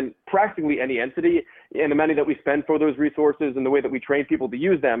purposes than practically any entity, and the money that we spend for those resources and the way that we train people to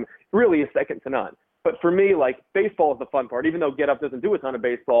use them really is second to none. But for me, like, baseball is the fun part. Even though Get Up doesn't do a ton of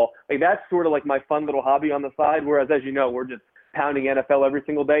baseball, like, that's sort of like my fun little hobby on the side, whereas, as you know, we're just pounding NFL every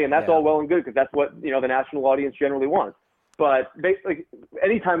single day, and that's all well and good because that's what, the national audience generally wants. But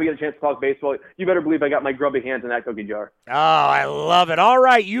anytime we get a chance to talk baseball, you better believe I got my grubby hands in that cookie jar. Oh, I love it. All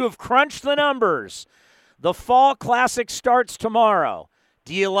right, you have crunched the numbers. The Fall Classic starts tomorrow.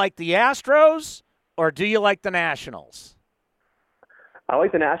 Do you like the Astros or do you like the Nationals? I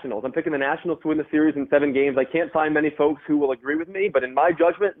like the Nationals. I'm picking the Nationals to win the series in 7 games. I can't find many folks who will agree with me, but in my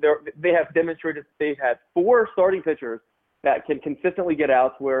judgment, they have demonstrated they've had 4 starting pitchers that can consistently get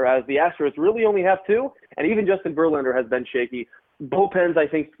outs, whereas the Astros really only have 2, and even Justin Verlander has been shaky. Bullpens, I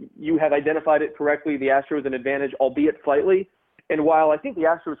think you have identified it correctly. The Astros an advantage, albeit slightly. And while I think the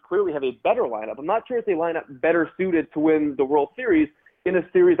Astros clearly have a better lineup, I'm not sure if they line up better suited to win the World Series in a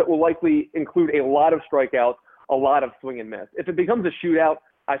series that will likely include a lot of strikeouts, a lot of swing and miss. If it becomes a shootout,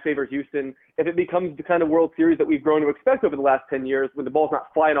 I favor Houston. If it becomes the kind of World Series that we've grown to expect over the last 10 years, when the ball's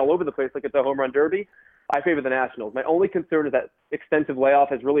not flying all over the place like it's a home run derby, I favor the Nationals. My only concern is that extensive layoff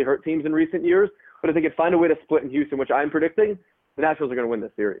has really hurt teams in recent years, but if they could find a way to split in Houston, which I'm predicting, the Nationals are going to win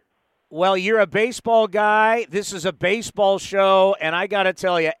this series. Well, you're a baseball guy. This is a baseball show, and I got to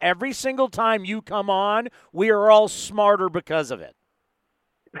tell you, every single time you come on, we are all smarter because of it.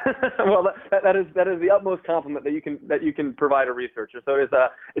 Well, that is the utmost compliment that you can provide a researcher. So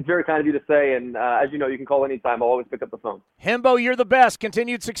it's very kind of you to say, and as you know, you can call anytime. I'll always pick up the phone. Himbo, you're the best.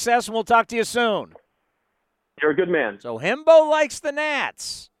 Continued success, and we'll talk to you soon. You're a good man. So Himbo likes the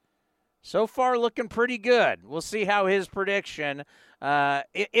Nats. So far, looking pretty good. We'll see how his prediction,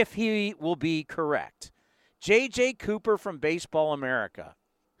 if he will be correct. J.J. Cooper from Baseball America.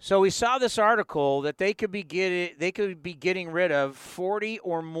 So we saw this article that they could be getting rid of 40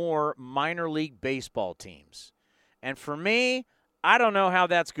 or more minor league baseball teams. And for me, I don't know how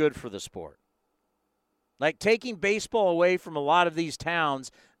that's good for the sport. Like taking baseball away from a lot of these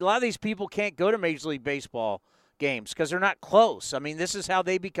towns, a lot of these people can't go to Major League Baseball games because they're not close. I mean, this is how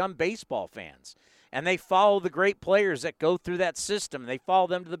they become baseball fans. And they follow the great players that go through that system. They follow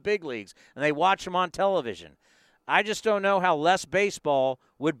them to the big leagues, and they watch them on television. I just don't know how less baseball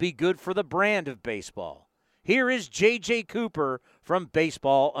would be good for the brand of baseball. Here is J.J. Cooper from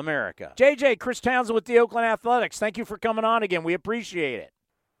Baseball America. J.J., Chris Townsend with the Oakland Athletics. Thank you for coming on again. We appreciate it.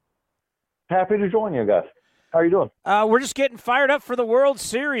 Happy to join you guys. How are you doing? We're just getting fired up for the World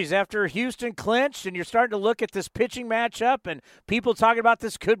Series after Houston clinched, and you're starting to look at this pitching matchup, and people talking about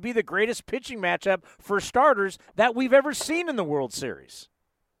this could be the greatest pitching matchup for starters that we've ever seen in the World Series.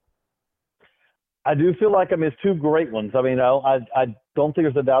 I do feel like it's 2 great ones. I mean, I don't think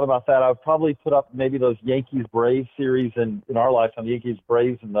there's a doubt about that. I would probably put up maybe those Yankees-Braves series in our lifetime. The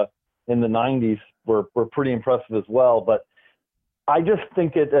Yankees-Braves in the 90s were pretty impressive as well. But I just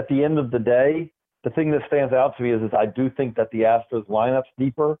think at the end of the day, the thing that stands out to me is I do think that the Astros lineup's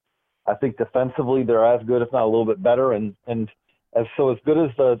deeper. I think defensively they're as good, if not a little bit better. And as good as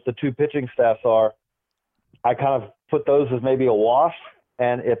the 2 pitching staffs are, I kind of put those as maybe a wash.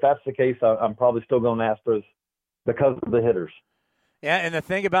 And if that's the case, I'm probably still going Astros because of the hitters. Yeah, and the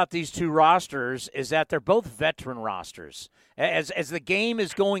thing about these two rosters is that they're both veteran rosters. As the game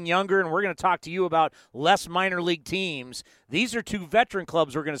is going younger, and we're going to talk to you about less minor league teams, these are two veteran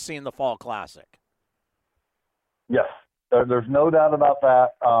clubs we're going to see in the Fall Classic. Yes, there's no doubt about that.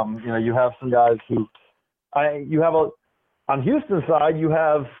 You have some guys who on Houston's side, you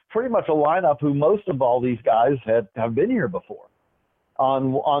have pretty much a lineup who most of all these guys have been here before.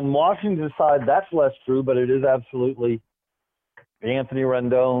 On Washington's side, that's less true, but it is absolutely the Anthony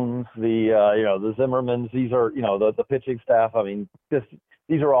Rendones, the Zimmermans. These are, the pitching staff. I mean,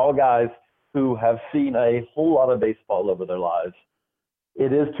 these are all guys who have seen a whole lot of baseball over their lives.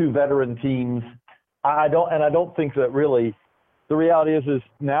 It is two veteran teams. I don't think that really the reality is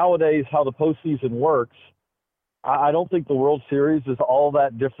nowadays how the postseason works. I don't think the World Series is all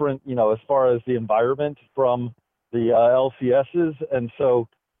that different, as far as the environment from the LCSs. And so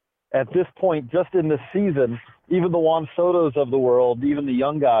at this point, just in this season, even the Juan Sotos of the world, even the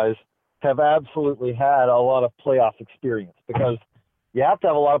young guys, have absolutely had a lot of playoff experience, because you have to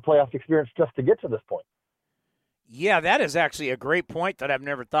have a lot of playoff experience just to get to this point. Yeah, that is actually a great point that I've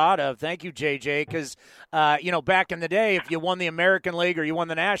never thought of. Thank you, JJ, because, back in the day, if you won the American League or you won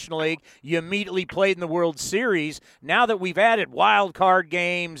the National League, you immediately played in the World Series. Now that we've added wild card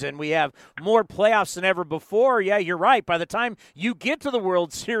games and we have more playoffs than ever before, yeah, you're right. By the time you get to the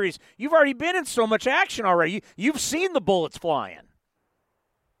World Series, you've already been in so much action already. You've seen the bullets flying.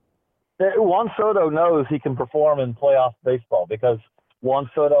 Juan Soto knows he can perform in playoff baseball because Juan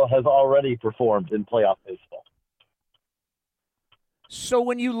Soto has already performed in playoff baseball. So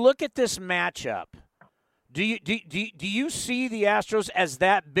when you look at this matchup, do you see the Astros as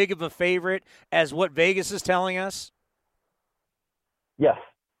that big of a favorite as what Vegas is telling us? Yes.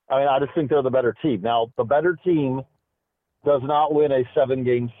 I mean, I just think they're the better team. Now, the better team does not win a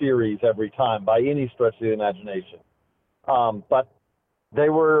 7-game series every time by any stretch of the imagination. But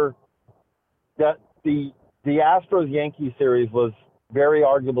the Astros-Yankees series was very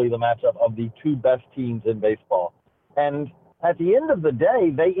arguably the matchup of the two best teams in baseball. And at the end of the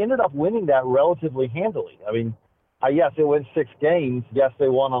day, they ended up winning that relatively handily. I mean, yes, it went 6 games. Yes, they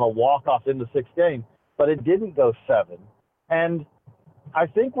won on a walk-off into 6 games, but it didn't go 7. And I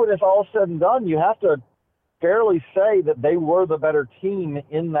think when it's all said and done, you have to fairly say that they were the better team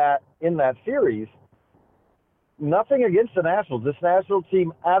in that series. Nothing against the Nationals. This National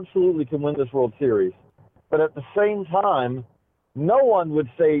team absolutely can win this World Series. But at the same time, no one would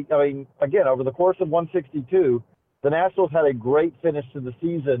say, I mean, again, over the course of 162, the Nationals had a great finish to the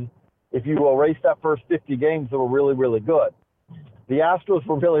season. If you erase that first 50 games, they were really, really good. The Astros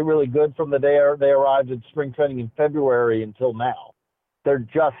were really, really good from the day they arrived in spring training in February until now. They're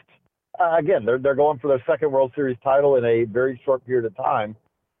just, they're going for their second World Series title in a very short period of time.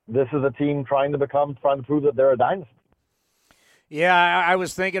 This is a team trying to prove that they're a dynasty. Yeah, I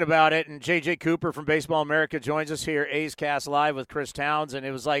was thinking about it, and J.J. Cooper from Baseball America joins us here, A's Cast Live with Chris Townsend.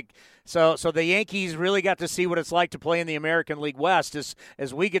 It was like, so the Yankees really got to see what it's like to play in the American League West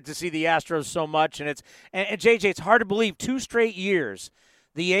as we get to see the Astros so much. And J.J., it's hard to believe 2 straight years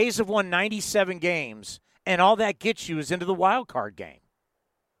the A's have won 97 games, and all that gets you is into the wild card game.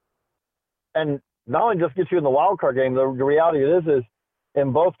 And not only just gets you in the wild card game, the reality is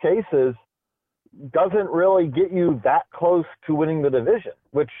in both cases, doesn't really get you that close to winning the division,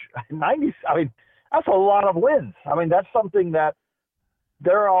 which that's a lot of wins. I mean, that's something that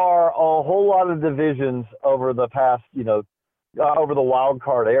there are a whole lot of divisions over the past, over the wild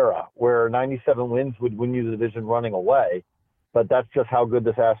card era where 97 wins would win you the division running away. But that's just how good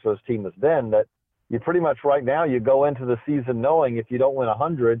this Astros team has been, that you pretty much right now you go into the season knowing if you don't win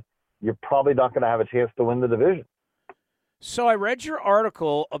 100, you're probably not going to have a chance to win the division. So I read your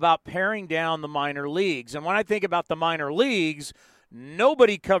article about paring down the minor leagues. And when I think about the minor leagues,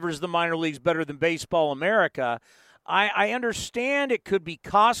 nobody covers the minor leagues better than Baseball America. I understand it could be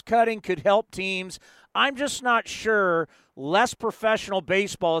cost-cutting, could help teams. I'm just not sure less professional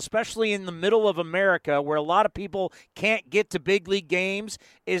baseball, especially in the middle of America where a lot of people can't get to big league games,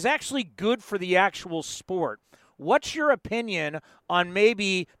 is actually good for the actual sport. What's your opinion on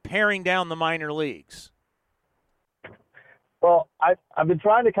maybe paring down the minor leagues? Well, I've been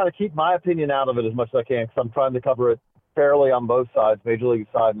trying to kind of keep my opinion out of it as much as I can because I'm trying to cover it fairly on both sides, Major League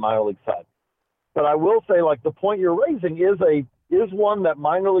side, minor league side. But I will say, like, the point you're raising is one that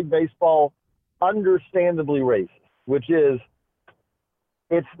minor league baseball understandably raises, which is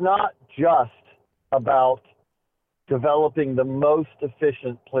it's not just about developing the most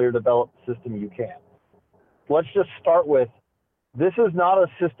efficient player development system you can. Let's just start with, this is not a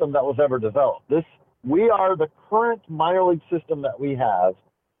system that was ever developed. We are the current minor league system that we have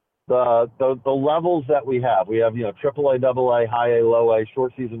the levels that we have, AAA, AA, high A, low A,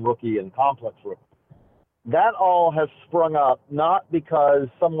 short season rookie, and complex rookie. That all has sprung up not because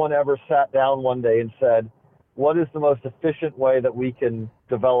someone ever sat down one day and said, what is the most efficient way that we can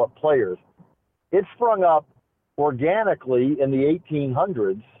develop players? It sprung up organically in the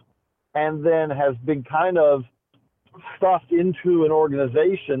 1800s and then has been kind of stuffed into an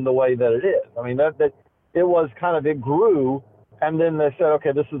organization the way that it is. I mean, that it was kind of, it grew, and then they said,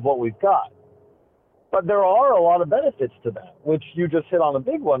 okay, this is what we've got. But there are a lot of benefits to that, which you just hit on a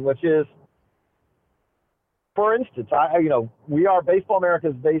big one, which is, for instance, Baseball America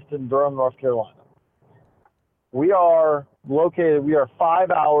is based in Durham, North Carolina. We are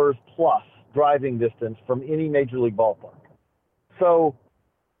 5 hours plus driving distance from any major league ballpark. So,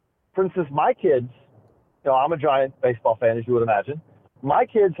 for instance, my kids, I'm a giant baseball fan, as you would imagine. My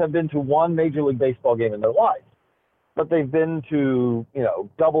kids have been to one Major League Baseball game in their life, but they've been to,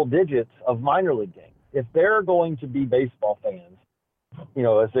 double digits of minor league games. If they're going to be baseball fans,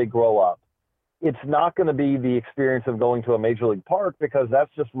 as they grow up, it's not going to be the experience of going to a major league park because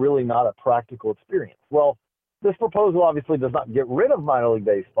that's just really not a practical experience. Well, this proposal obviously does not get rid of minor league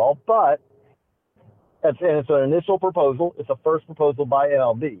baseball, but it's an initial proposal. It's a first proposal by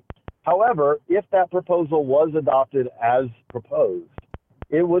MLB. However, if that proposal was adopted as proposed,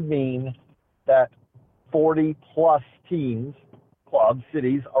 it would mean that 40 plus teams, clubs,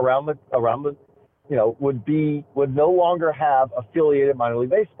 cities around the would no longer have affiliated minor league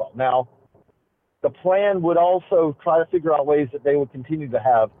baseball. Now, the plan would also try to figure out ways that they would continue to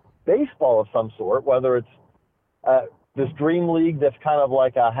have baseball of some sort, whether it's this dream league that's kind of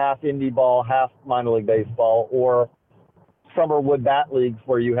like a half indie ball, half minor league baseball, or summer wood bat leagues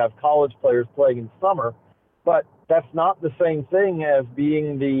where you have college players playing in summer. But that's not the same thing as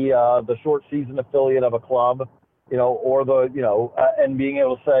being the short season affiliate of a club, or and being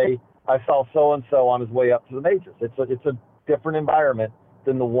able to say, I saw so-and-so on his way up to the majors. It's a different environment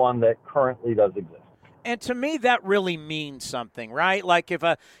than the one that currently does exist. And to me, that really means something, right? Like if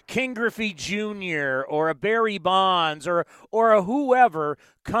a King Griffey Jr. or a Barry Bonds or a whoever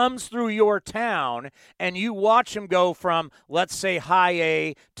comes through your town and you watch him go from, let's say, high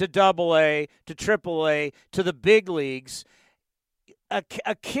A to double A to triple A to the big leagues,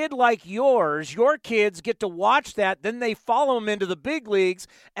 a kid like your kids get to watch that, then they follow him into the big leagues,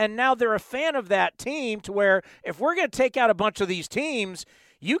 and now they're a fan of that team to where if we're going to take out a bunch of these teams,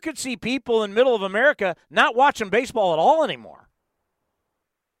 you could see people in middle of America not watching baseball at all anymore.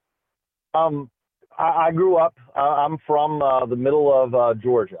 I grew up, I'm from the middle of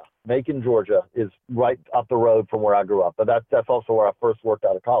Georgia. Macon, Georgia is right up the road from where I grew up, but that's also where I first worked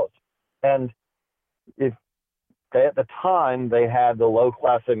out of college. And at the time, they had the low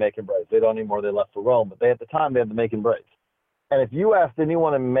Class A Macon Braves. They don't anymore. They left for Rome. But at the time, they had the Macon Braves. And if you asked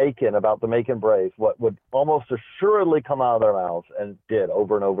anyone in Macon about the Macon Braves, what would almost assuredly come out of their mouths, and did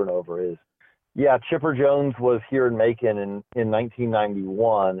over and over and over, is, yeah, Chipper Jones was here in Macon in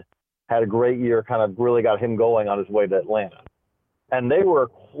 1991, had a great year, kind of really got him going on his way to Atlanta. And they were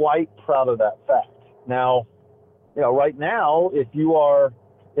quite proud of that fact. Now, right now, if you are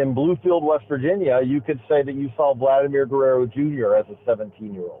in Bluefield, West Virginia, you could say that you saw Vladimir Guerrero Jr. as a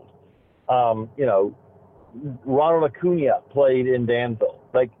 17-year-old. Ronald Acuna played in Danville.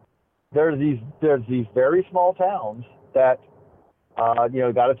 Like, there's these very small towns that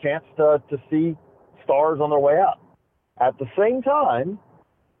got a chance to see stars on their way up. At the same time,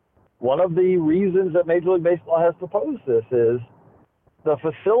 one of the reasons that Major League Baseball has proposed this is the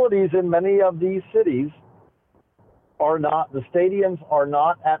facilities in many of these cities the stadiums are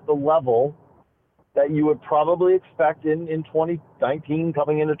not at the level that you would probably expect in 2019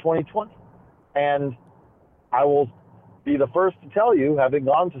 coming into 2020. And I will be the first to tell you, having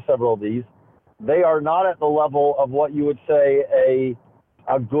gone to several of these, they are not at the level of what you would say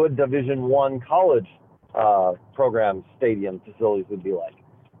a good Division I college program stadium facilities would be like.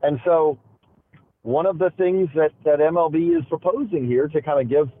 And so one of the things that MLB is proposing here to kind of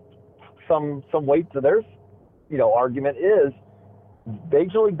give some weight to their argument is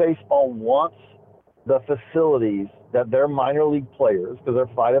Major League Baseball wants the facilities that their minor league players, because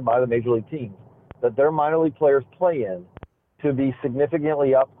they're funded by the major league teams, that their minor league players play in to be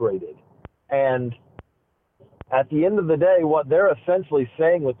significantly upgraded. And at the end of the day, what they're essentially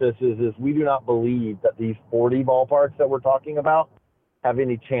saying with this is we do not believe that these 40 ballparks that we're talking about have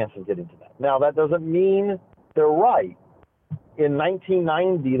any chance of getting to that. Now, that doesn't mean they're right. In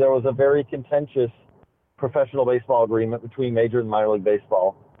 1990, there was a very contentious professional baseball agreement between Major and Minor League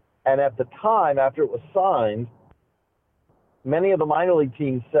Baseball. And at the time, after it was signed, many of the minor league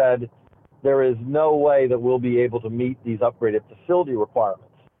teams said there is no way that we'll be able to meet these upgraded facility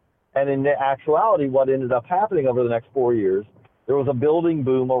requirements. And in actuality, what ended up happening over the next 4 years, there was a building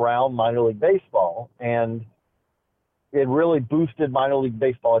boom around minor league baseball, and it really boosted minor league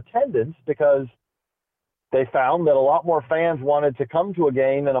baseball attendance because they found that a lot more fans wanted to come to a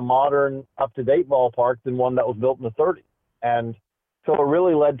game in a modern, up-to-date ballpark than one that was built in the 30s. And so it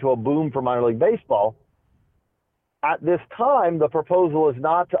really led to a boom for minor league baseball. At this time, the proposal is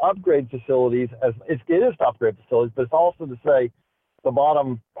not to upgrade facilities. It is to upgrade facilities, but it's also to say the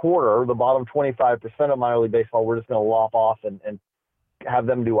bottom quarter, the bottom 25% of minor league baseball, we're just going to lop off and have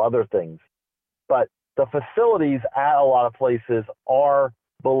them do other things. But the facilities at a lot of places are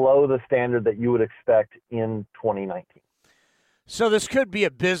below the standard that you would expect in 2019. So this could be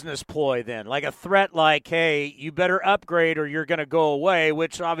a business ploy then, like a threat like, hey, you better upgrade or you're going to go away,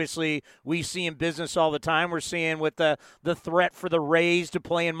 which obviously we see in business all the time. We're seeing with the threat for the Rays to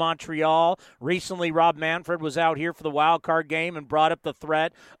play in Montreal. Recently, Rob Manfred was out here for the wild card game and brought up the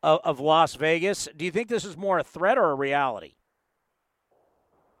threat of Las Vegas. Do you think this is more a threat or a reality?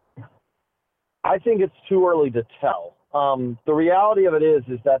 I think it's too early to tell. The reality of it is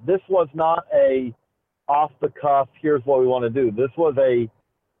that this was not a off the cuff, here's what we want to do. This was a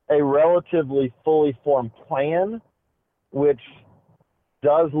relatively fully formed plan, which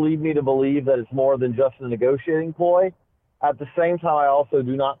does lead me to believe that it's more than just a negotiating ploy. At the same time, I also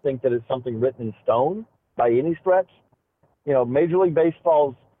do not think that it's something written in stone by any stretch. You know, Major League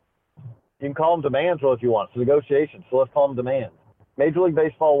Baseball's, you can call them demands if you want. It's negotiations, so let's call them demands. Major League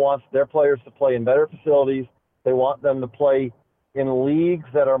Baseball wants their players to play in better facilities. They want them to play in leagues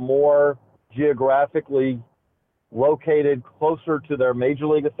that are more geographically located closer to their major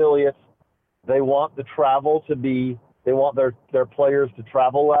league affiliates. They want the travel to be, they want their players to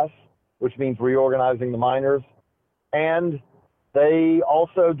travel less, which means reorganizing the minors. And they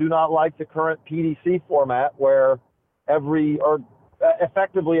also do not like the current PDC format where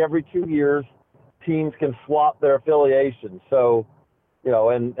effectively every 2 years teams can swap their affiliations. So, you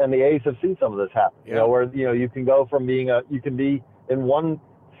know, and the A's have seen some of this happen, you know, where, you know, you can go from you can be in one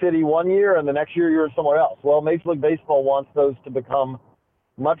city 1 year and the next year you're somewhere else. Well, Major League Baseball wants those to become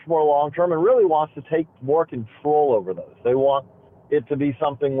much more long-term and really wants to take more control over those. They want it to be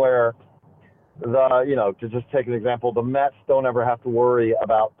something where to just take an example, the Mets don't ever have to worry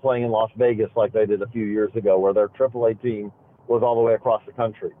about playing in Las Vegas like they did a few years ago where their AAA team was all the way across the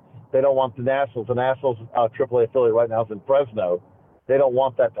country. They don't want the Nationals. The Nationals AAA affiliate right now is in Fresno. They don't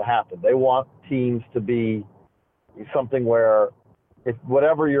want that to happen. They want teams to be something where if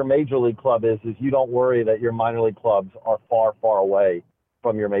whatever your major league club is you don't worry that your minor league clubs are far, far away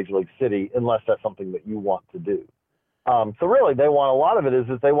from your major league city unless that's something that you want to do. So really, they want a lot of it is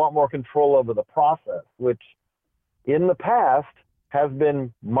they want more control over the process, which in the past has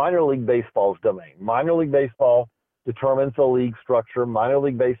been minor league baseball's domain. Minor league baseball determines the league structure. Minor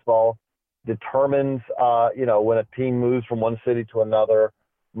league baseball determines, when a team moves from one city to another.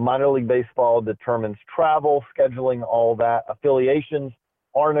 Minor league baseball determines travel, scheduling, all that. Affiliations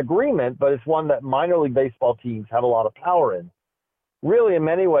are an agreement, but it's one that minor league baseball teams have a lot of power in. Really, in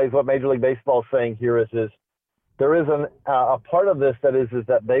many ways, what Major League Baseball is saying here is there is a part of this that is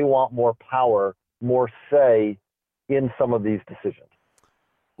that they want more power, more say in some of these decisions.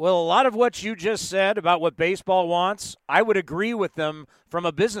 Well, a lot of what you just said about what baseball wants, I would agree with them from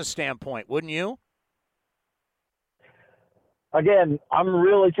a business standpoint, wouldn't you? Again, I'm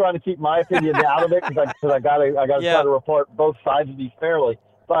really trying to keep my opinion out of it because I got to try to report both sides of these fairly.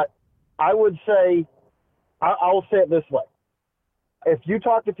 But I would say, I'll say it this way: if you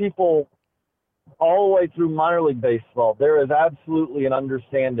talk to people all the way through minor league baseball, there is absolutely an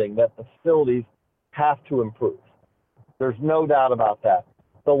understanding that the facilities have to improve. There's no doubt about that.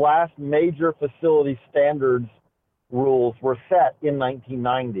 The last major facility standards rules were set in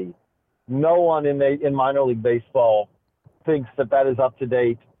 1990. No one in minor league baseball thinks that is up to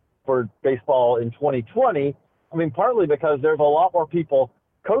date for baseball in 2020. I mean, partly because there's a lot more people.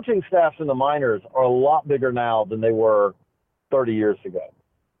 Coaching staffs in the minors are a lot bigger now than they were 30 years ago.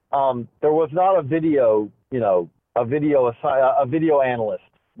 There was not a video analyst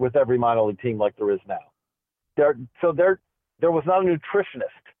with every minor league team like there is now. There was not a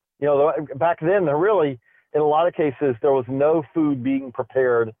nutritionist. Back then, in a lot of cases, there was no food being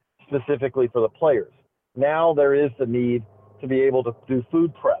prepared specifically for the players. Now there is the need to be able to do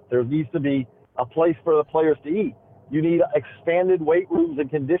food prep. There needs to be a place for the players to eat. You need expanded weight rooms and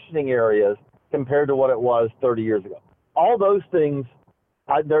conditioning areas compared to what it was 30 years ago. All those things,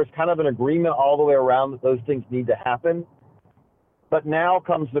 there's kind of an agreement all the way around that those things need to happen. But now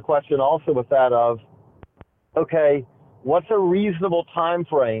comes the question also with that of, okay, what's a reasonable time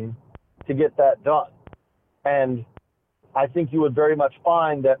frame to get that done? And I think you would very much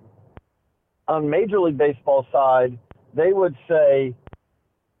find that on Major League Baseball side, they would say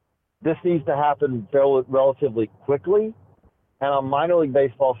this needs to happen relatively quickly. And on minor league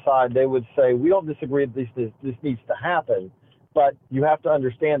baseball side, they would say, we don't disagree that this needs to happen, but you have to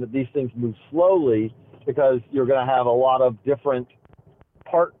understand that these things move slowly because you're going to have a lot of different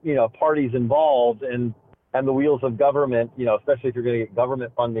parties involved and the wheels of government, especially if you're going to get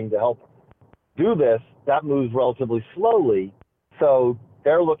government funding to help do this, that moves relatively slowly. So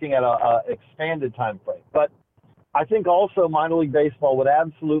they're looking at a expanded time frame. But I think also minor league baseball would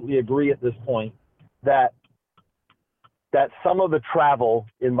absolutely agree at this point that some of the travel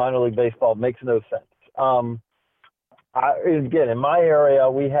in minor league baseball makes no sense. Again, in my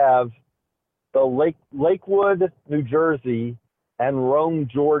area, we have the Lakewood, New Jersey, and Rome,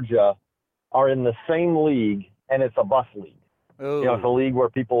 Georgia are in the same league, and it's a bus league. Ooh. It's a league where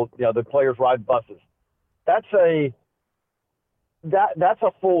people, the players ride buses. That's a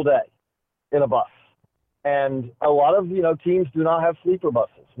full day in a bus. And a lot of, teams do not have sleeper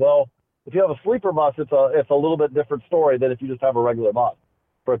buses. Well, if you have a sleeper bus, it's a little bit different story than if you just have a regular bus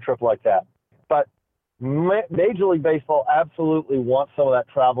for a trip like that. But Major League Baseball absolutely wants some of that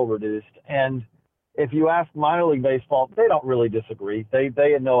travel reduced. And if you ask minor league baseball, they don't really disagree. They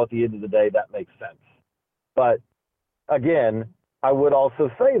know at the end of the day that makes sense. But again, I would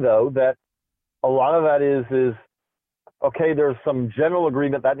also say, though, that a lot of that is okay, there's some general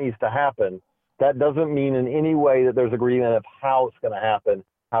agreement that needs to happen. That doesn't mean in any way that there's agreement of how it's going to happen,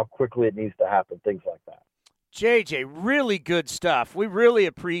 how quickly it needs to happen, things like that. JJ, really good stuff. We really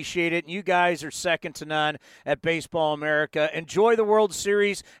appreciate it. You guys are second to none at Baseball America. Enjoy the World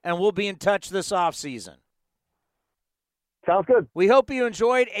Series, and we'll be in touch this offseason. Sounds good. We hope you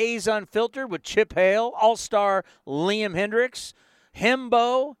enjoyed A's Unfiltered with Chip Hale, All-Star Liam Hendricks,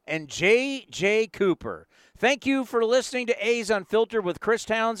 Hembo, and J.J. Cooper. Thank you for listening to A's Unfiltered with Chris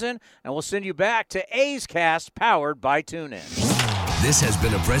Townsend, and we'll send you back to A's Cast, powered by TuneIn. This has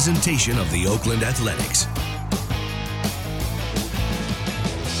been a presentation of the Oakland Athletics.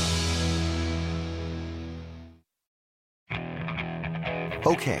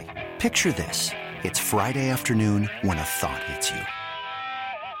 Okay, picture this. It's Friday afternoon when a thought hits you.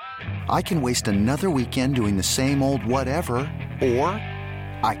 I can waste another weekend doing the same old whatever, or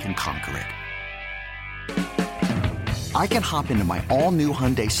I can conquer it. I can hop into my all-new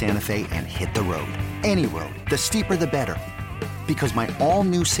Hyundai Santa Fe and hit the road. Any road. The steeper, the better. Because my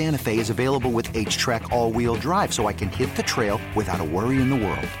all-new Santa Fe is available with H-Track all-wheel drive, so I can hit the trail without a worry in the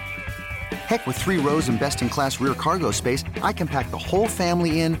world. Heck, with 3 rows and best-in-class rear cargo space, I can pack the whole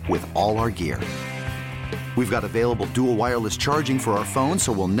family in with all our gear. We've got available dual wireless charging for our phones,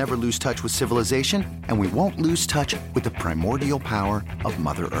 so we'll never lose touch with civilization, and we won't lose touch with the primordial power of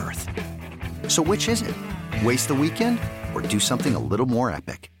Mother Earth. So which is it? Waste the weekend or do something a little more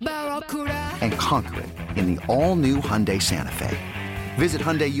epic? And conquer it in the all-new Hyundai Santa Fe. Visit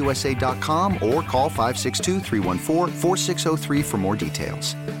HyundaiUSA.com or call 562-314-4603 for more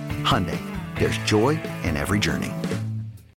details. Hyundai, there's joy in every journey.